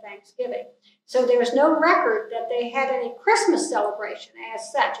day of Thanksgiving. So there's no record that they had any Christmas celebration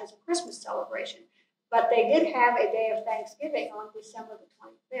as such, as a Christmas celebration. But they did have a day of Thanksgiving on December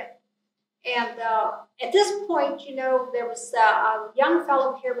the 25th. And at this point, you know, there was a young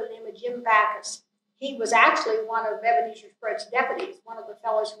fellow here by the name of Jim Backus. He was actually one of Ebenezer Spread's deputies, one of the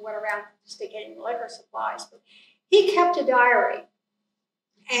fellows who went around getting liquor supplies. But he kept a diary.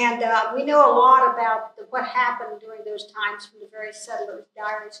 And we know a lot about what happened during those times from the various settlers'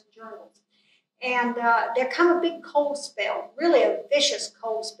 diaries and journals. And there come a big cold spell, really a vicious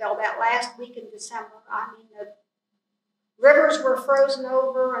cold spell that last week in December. I mean, the rivers were frozen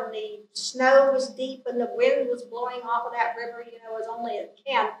over and the snow was deep and the wind was blowing off of that river, you know, as only it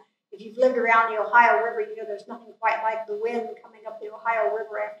can. If you've lived around the Ohio River, you know there's nothing quite like the wind coming up the Ohio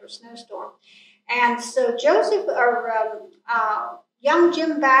River after a snowstorm. And so young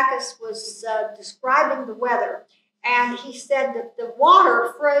Jim Backus was describing the weather, and he said that the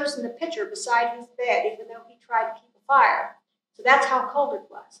water froze in the pitcher beside his bed, even though he tried to keep a fire. So that's how cold it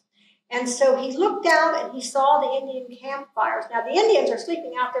was. And so he looked out and he saw the Indian campfires. Now, the Indians are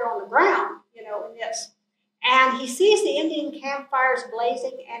sleeping out there on the ground, you know, in this. And he sees the Indian campfires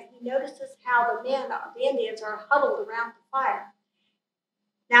blazing, and he notices how the Indians are huddled around the fire.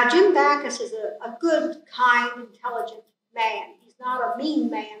 Now, Jim Backus is a good, kind, intelligent man. He's not a mean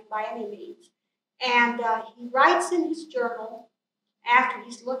man by any means. And he writes in his journal after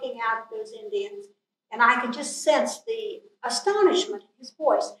he's looking out at those Indians, and I can just sense the astonishment in his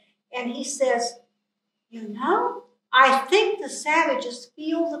voice. And he says, you know, I think the savages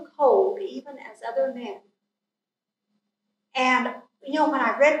feel the cold even as other men. And, you know, when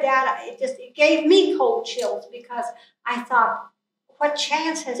I read that, it gave me cold chills because I thought, what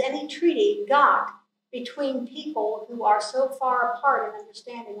chance has any treaty got between people who are so far apart in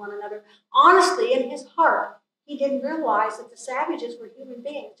understanding one another? Honestly, in his heart, he didn't realize that the savages were human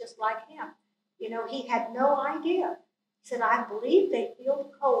beings just like him. You know, he had no idea. He said, I believe they feel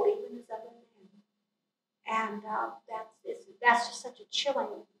the cold even as other men. And that's just such a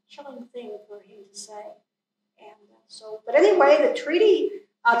chilling thing for him to say. And but anyway, the treaty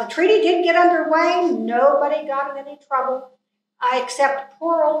did get underway. Nobody got in any trouble except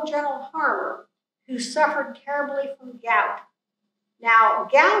poor old General Harmer, who suffered terribly from gout. Now,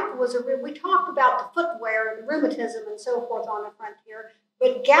 gout we talked about the footwear and the rheumatism and so forth on the frontier,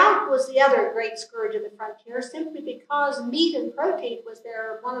 but gout was the other great scourge of the frontier simply because meat and protein was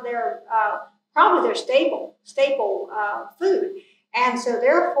probably their staple food. And so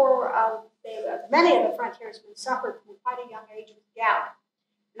therefore, many of the frontiersmen suffered from quite a young age with gout.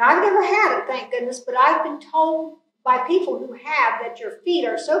 And I've never had it, thank goodness, but I've been told by people who have that your feet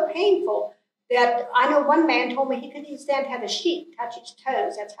are so painful that I know one man told me he couldn't even stand to have a sheep touch his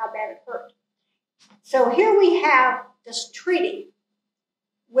toes. That's how bad it hurt. So here we have this treaty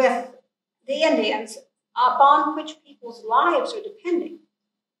with the Indians upon which people's lives are depending.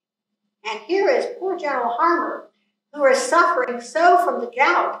 And here is poor General Harmer, who is suffering so from the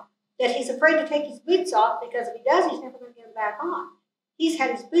gout that he's afraid to take his boots off because if he does, he's never going to get them back on. He's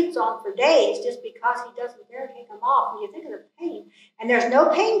had his boots on for days just because he doesn't dare take them off. And you think of the pain. And there's no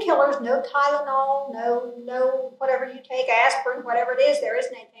painkillers, no Tylenol, no whatever you take, aspirin, whatever it is, there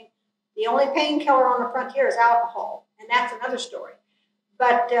isn't anything. The only painkiller on the frontier is alcohol, and that's another story.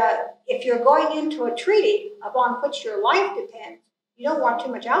 But if you're going into a treaty upon which your life depends, you don't want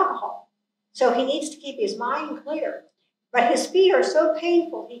too much alcohol. So he needs to keep his mind clear. But his feet are so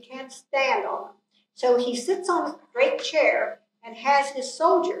painful he can't stand on them. So he sits on a great chair and has his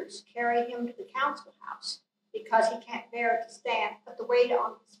soldiers carry him to the council house because he can't bear to stand, put the weight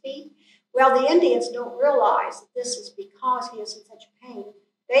on his feet. Well, the Indians don't realize that this is because he is in such pain.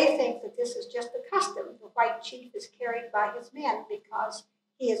 They think that this is just a custom. The white chief is carried by his men because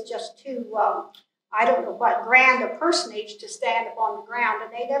he is just too, I don't know what, grand a personage to stand upon the ground,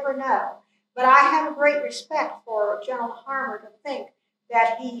 and they never know. But I have a great respect for General Harmer to think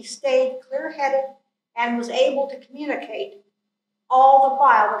that he stayed clear-headed and was able to communicate all the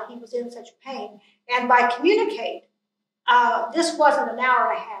while that he was in such pain. And by communicate, this wasn't an hour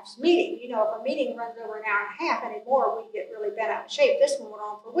and a half's meeting. You know, if a meeting runs over an hour and a half anymore, we get really bent out of shape. This one went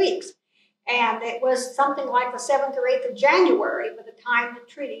on for weeks. And it was something like the 7th or 8th of January by the time the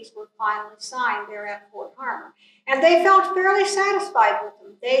treaties were finally signed there at Fort Harmer. And they felt fairly satisfied with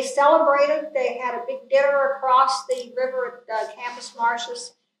them. They celebrated. They had a big dinner across the river at Campus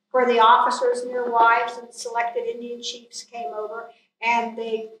Martius where the officers and their wives and selected Indian chiefs came over. And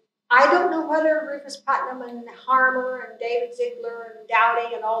they I don't know whether Rufus Putnam and Harmer and David Ziegler and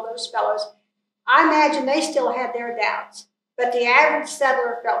Doughty and all those fellows, I imagine they still had their doubts. But the average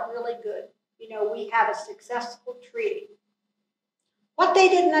settler felt really good. You know, we have a successful treaty. What they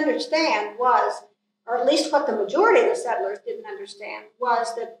didn't understand was, or at least what the majority of the settlers didn't understand,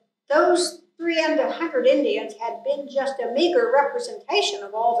 was that those 300 Indians had been just a meager representation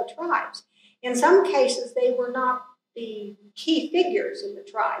of all the tribes. In some cases, they were not the key figures in the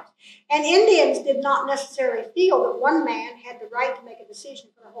tribes. And Indians did not necessarily feel that one man had the right to make a decision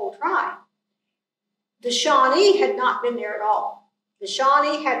for the whole tribe. The Shawnee had not been there at all. The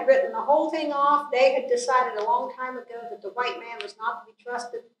Shawnee had written the whole thing off. They had decided a long time ago that the white man was not to be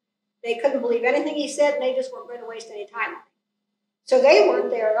trusted. They couldn't believe anything he said, and they just weren't going to waste any time on it. So they weren't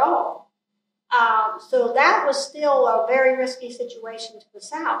there at all. So that was still a very risky situation to the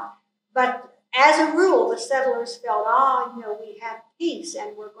south. But as a rule, the settlers felt, you know, we have peace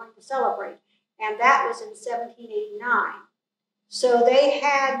and we're going to celebrate. And that was in 1789. So they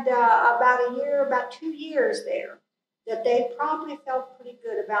had about 2 years there that they probably felt pretty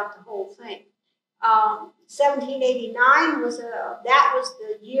good about the whole thing. 1789 was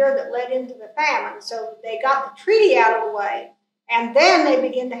the year that led into the famine. So they got the treaty out of the way, and then they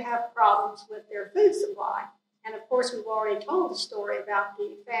began to have problems with their food supply. And of course, we've already told the story about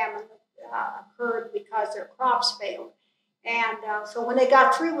the famine that occurred because their crops failed. And so when they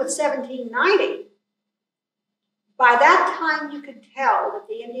got through with 1790, by that time you could tell that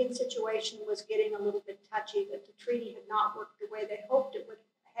the Indian situation was getting a little bit touchy, that the treaty had not worked the way they hoped it would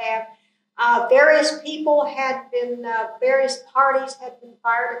have. Various people had been, various parties had been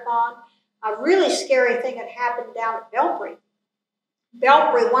fired upon. A really scary thing had happened down at Belpre.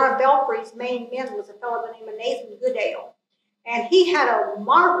 One of Belpre's main men was a fellow by the name of Nathan Goodale. And he had a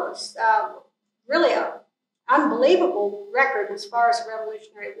marvelous, really an unbelievable record as far as the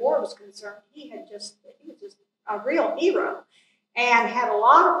Revolutionary War was concerned. He was just a real hero and had a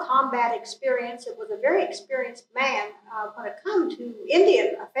lot of combat experience. It was a very experienced man when it come to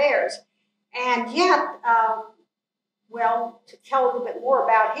Indian affairs. And yet, to tell a little bit more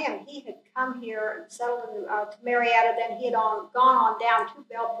about him, he had come here and settled to Marietta. Then he had gone on down to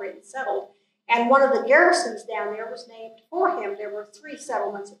Belpre and settled. And one of the garrisons down there was named for him. There were 3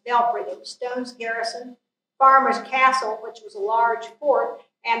 settlements at Belpre. There was Stone's Garrison, Farmer's Castle, which was a large fort,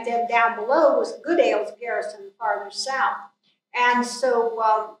 and then down below was Goodale's Garrison farther south. And so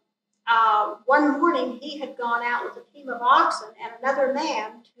one morning he had gone out with a team of oxen and another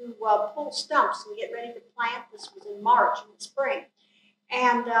man to pull stumps and get ready to plant. This was in March, in the spring.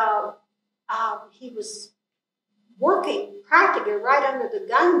 And he was working practically right under the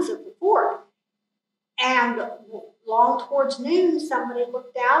guns of the fort. And long towards noon, somebody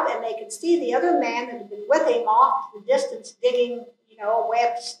looked out and they could see the other man that had been with him off to the distance digging, away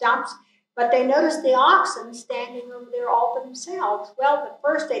at the stumps. But they noticed the oxen standing over there all by themselves. Well, at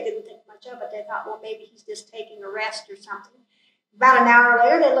first they didn't think much of it. They thought, well, maybe he's just taking a rest or something. About an hour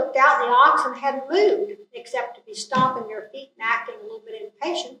later, they looked out and the oxen hadn't moved except to be stomping their feet and acting a little bit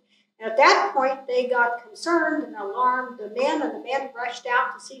impatient. And at that point, they got concerned and alarmed the men, and the men rushed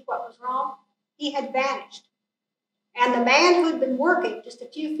out to see what was wrong. He had vanished. And the man who had been working just a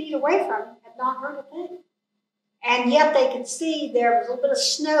few feet away from him had not heard a thing. And yet they could see there was a little bit of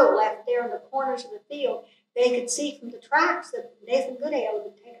snow left there in the corners of the field. They could see from the tracks that Nathan Goodale had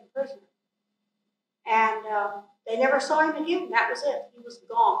been taken prisoner. And they never saw him again. That was it. He was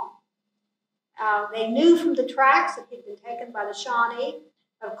gone. They knew from the tracks that he'd been taken by the Shawnee.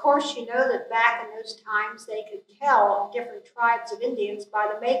 Of course, you know that back in those times, they could tell different tribes of Indians by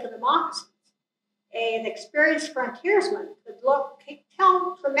the make of the moccasins. An experienced frontiersman could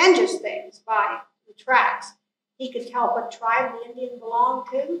tell tremendous things by the tracks. He could tell what tribe the Indian belonged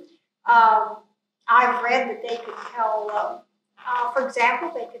to. I've read that they could tell, for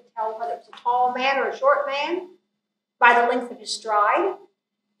example, they could tell whether it was a tall man or a short man by the length of his stride.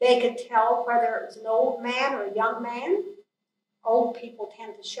 They could tell whether it was an old man or a young man. Old people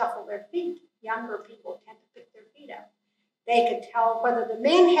tend to shuffle their feet. Younger people tend to pick their feet up. They could tell whether the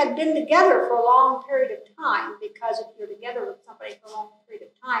men had been together for a long period of time, because if you're together with somebody for a long period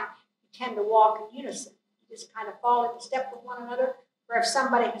of time, you tend to walk in unison. You just kind of fall into step with one another, or if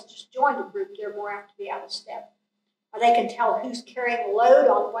somebody has just joined a group, they're more apt to be out of step. Or they can tell who's carrying a load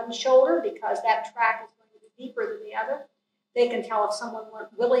on one shoulder, because that track is going to be deeper than the other. They can tell if someone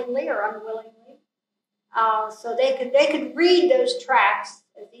went willingly or unwillingly. So they could read those tracks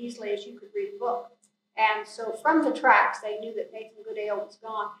as easily as you could read a book. And so from the tracks, they knew that Nathan Goodale was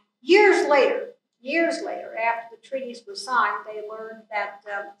gone. Years later, after the treaties were signed, they learned that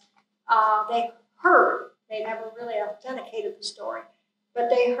they never really authenticated the story, but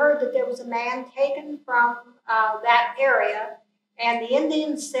they heard that there was a man taken from that area, and the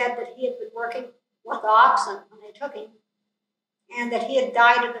Indians said that he had been working with the oxen when they took him, and that he had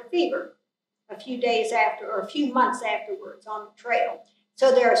died of the fever a few days after, or a few months afterwards on the trail.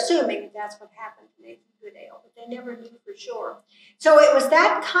 So they're assuming that that's what happened to Nathan Goodale, but they never knew for sure. So it was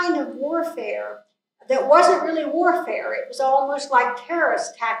that kind of warfare that wasn't really warfare. It was almost like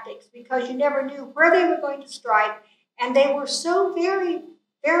terrorist tactics, because you never knew where they were going to strike, and they were so very,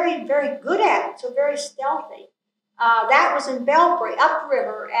 very, very good at it, so very stealthy. That was in Belpre,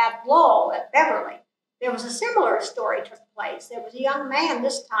 upriver at Lowell, at Beverly. There was a similar story took place. There was a young man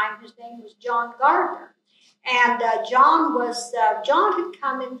this time, his name was John Gardner. And John had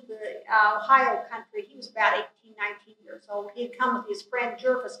come into the Ohio country. He was about 18, 19 years old. He had come with his friend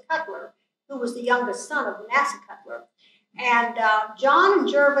Jervis Cutler, who was the youngest son of Manasseh Cutler. And John and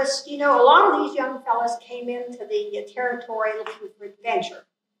Jervis, a lot of these young fellas came into the territory looking for adventure.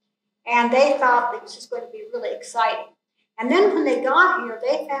 And they thought it was just going to be really exciting. And then when they got here,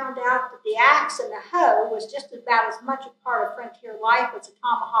 they found out that the axe and the hoe was just about as much a part of frontier life as a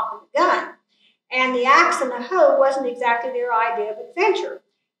tomahawk and a gun. And the axe and the hoe wasn't exactly their idea of adventure.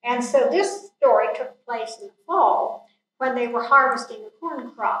 And so this story took place in the fall when they were harvesting the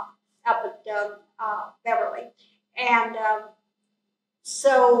corn crop up at Beverly. And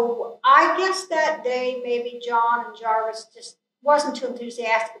so I guess that day maybe John and Jarvis just wasn't too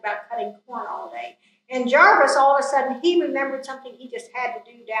enthusiastic about cutting corn all day. And Jarvis, all of a sudden, he remembered something he just had to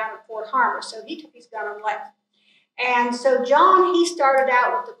do down at Fort Harmon, so he took his gun and left. And so John, he started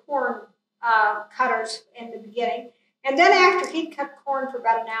out with the corn cutters in the beginning, and then after he'd cut corn for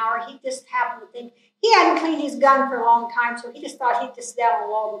about an hour, he just happened to think he hadn't cleaned his gun for a long time, so he just thought he'd just sit down on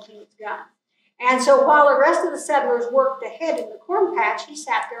a log and clean his gun. And so while the rest of the settlers worked ahead in the corn patch, he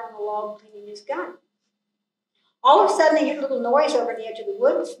sat there on the log cleaning his gun. All of a sudden, he heard a little noise over the edge of the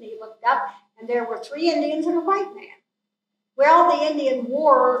woods, and he looked up, and there were 3 Indians and a white man. Well, the Indian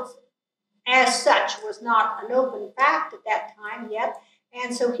war, as such, was not an open fact at that time yet,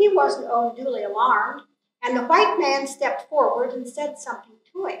 and so he wasn't unduly alarmed. And the white man stepped forward and said something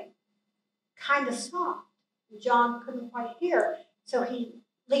to him, kind of soft. And John couldn't quite hear, so he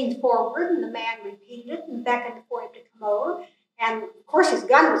leaned forward, and the man repeated it and beckoned for him to come over. And, of course, his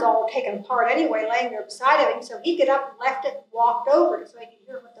gun was all taken apart anyway, laying there beside of him, so he got up and left it and walked over so he could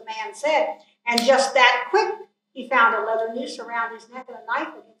hear what the man said. And just that quick, he found a leather noose around his neck and a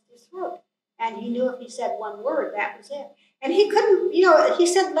knife against his throat. And he knew if he said one word, that was it. And he couldn't, he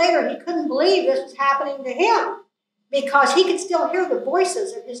said later he couldn't believe this was happening to him, because he could still hear the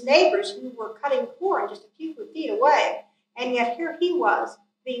voices of his neighbors who were cutting corn just a few feet away. And yet here he was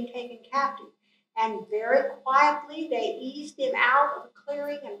being taken captive. And very quietly, they eased him out of the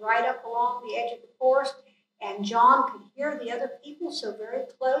clearing and right up along the edge of the forest. And John could hear the other people so very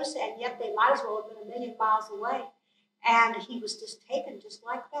close, and yet they might as well have been a million miles away. And he was just taken just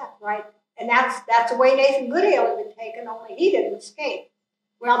like that, right? And that's the way Nathan Goodale had been taken, only he didn't escape.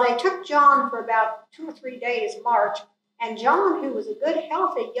 Well, they took John for about 2 or 3 days' march. And John, who was a good,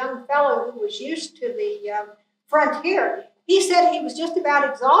 healthy young fellow who was used to the frontier, he said he was just about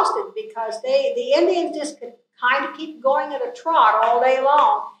exhausted because the Indians just could kind of keep going at a trot all day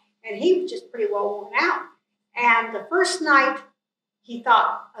long, and he was just pretty well worn out. And the first night, he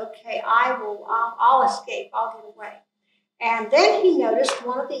thought, okay, I'll escape, I'll get away. And then he noticed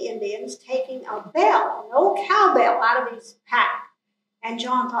one of the Indians taking a bell, an old cowbell, out of his pack. And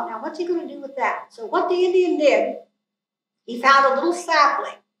John thought, now what's he going to do with that? So what the Indian did, he found a little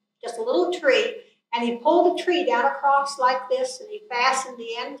sapling, just a little tree, and he pulled the tree down across like this, and he fastened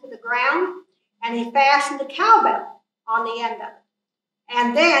the end to the ground, and he fastened the cowbell on the end of it.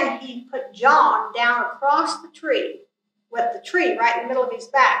 And then he put John down across the tree, with the tree right in the middle of his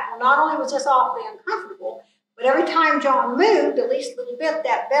back. Well, not only was this awfully uncomfortable, but every time John moved, at least a little bit,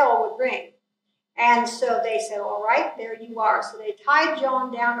 that bell would ring. And so they said, all right, there you are. So they tied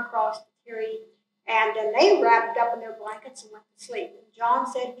John down across the tree, and then they wrapped up in their blankets and went to sleep. And John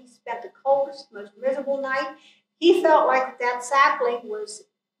said he spent the coldest, most miserable night. He felt like that sapling was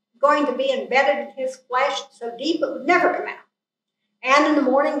going to be embedded in his flesh so deep it would never come out. And in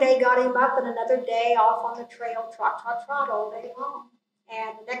the morning, they got him up, and another day off on the trail, trot, trot, trot, all day long.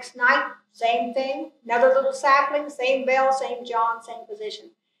 And the next night, same thing, another little sapling, same bell, same John, same position.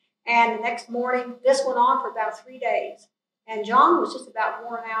 And the next morning, this went on for about 3 days. And John was just about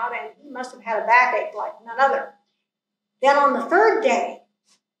worn out, and he must have had a backache like none other. Then on the 3rd day,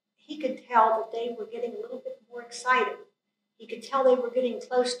 he could tell that they were getting a little bit more excited. He could tell they were getting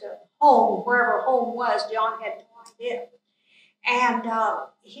close to home, wherever home was. John had no idea. And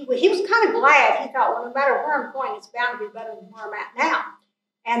he was kind of glad. He thought, well, no matter where I'm going, it's bound to be better than where I'm at now.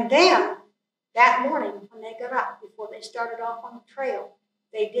 And then that morning, when they got up, before they started off on the trail,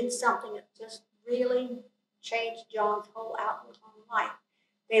 they did something that just really changed John's whole outlook on life.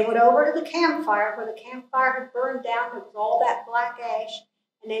 They went over to the campfire, where the campfire had burned down. There was all that black ash,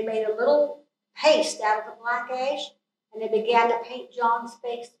 and they made a little paste out of the black ash, and they began to paint John's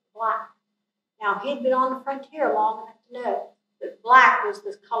face black. Now, he'd been on the frontier long enough to know that black was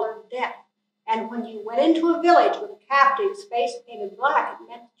the color of death. And when you went into a village with a captive's face painted black, it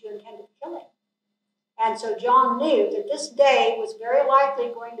meant that you intended to kill him. And so John knew that this day was very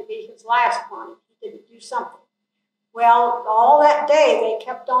likely going to be his last one if he didn't do something. Well, all that day they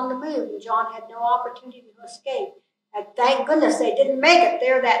kept on the move, and John had no opportunity to escape. And thank goodness they didn't make it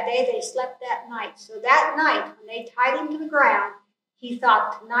there that day. They slept that night. So that night, when they tied him to the ground, he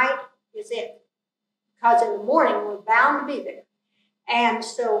thought, tonight is it. Because in the morning, we're bound to be there. And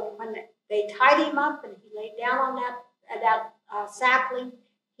so when they tied him up and he laid down on that sapling,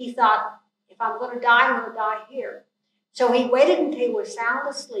 he thought, if I'm going to die, I'm going to die here. So he waited until he was sound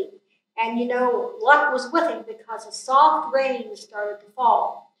asleep. And, you know, luck was with him because a soft rain started to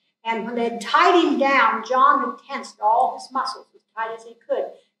fall. And when they had tied him down, John had tensed all his muscles as tight as he could,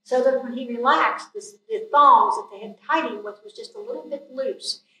 so that when he relaxed, the thongs that they had tied him with was just a little bit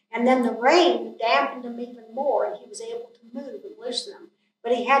loose. And then the rain dampened him even more, and he was able to move and loosen them.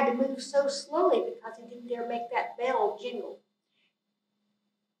 But he had to move so slowly because he didn't dare make that bell jingle.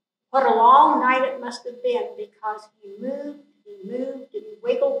 What a long night it must have been, because he moved, and he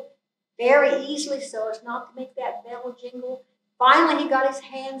wiggled very easily so as not to make that bell jingle. Finally, he got his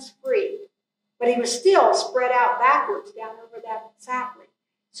hands free, but he was still spread out backwards down over that sapling.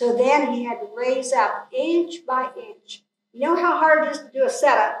 So then he had to raise up inch by inch. You know how hard it is to do a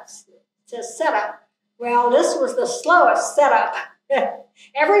setup? Well, this was the slowest setup.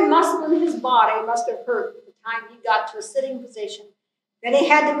 Every muscle in his body must have hurt by the time he got to a sitting position. Then he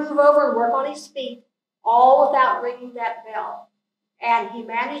had to move over and work on his feet, all without ringing that bell. And he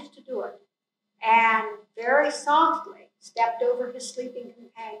managed to do it. And very softly stepped over his sleeping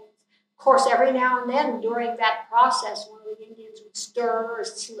companions. Of course, every now and then during that process, one of the Indians would stir or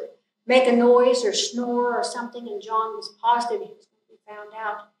make a noise or snore or something, and John was positive he was going to be found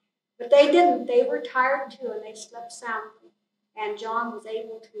out. But they didn't. They were tired too, and they slept soundly. And John was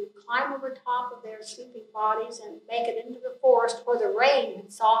able to climb over top of their sleeping bodies and make it into the forest where the rain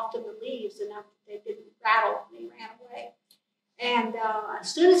had softened the leaves enough that they didn't rattle when he ran away. And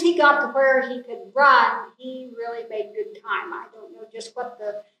as soon as he got to where he could run, he really made good time. I don't know just what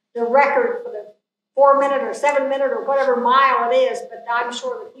the record for the 4-minute or 7-minute or whatever mile it is, but I'm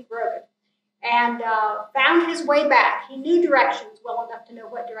sure that he broke it. And found his way back. He knew directions well enough to know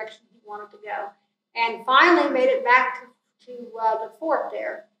what direction he wanted to go. And finally made it back to the fort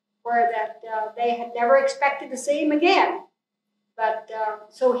there, where they had never expected to see him again. But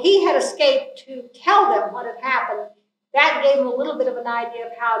so he had escaped to tell them what had happened. That gave him a little bit of an idea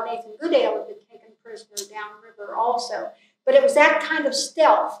of how Nathan Goodale had been taken prisoner downriver also. But it was that kind of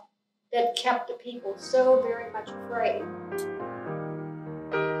stealth that kept the people so very much afraid.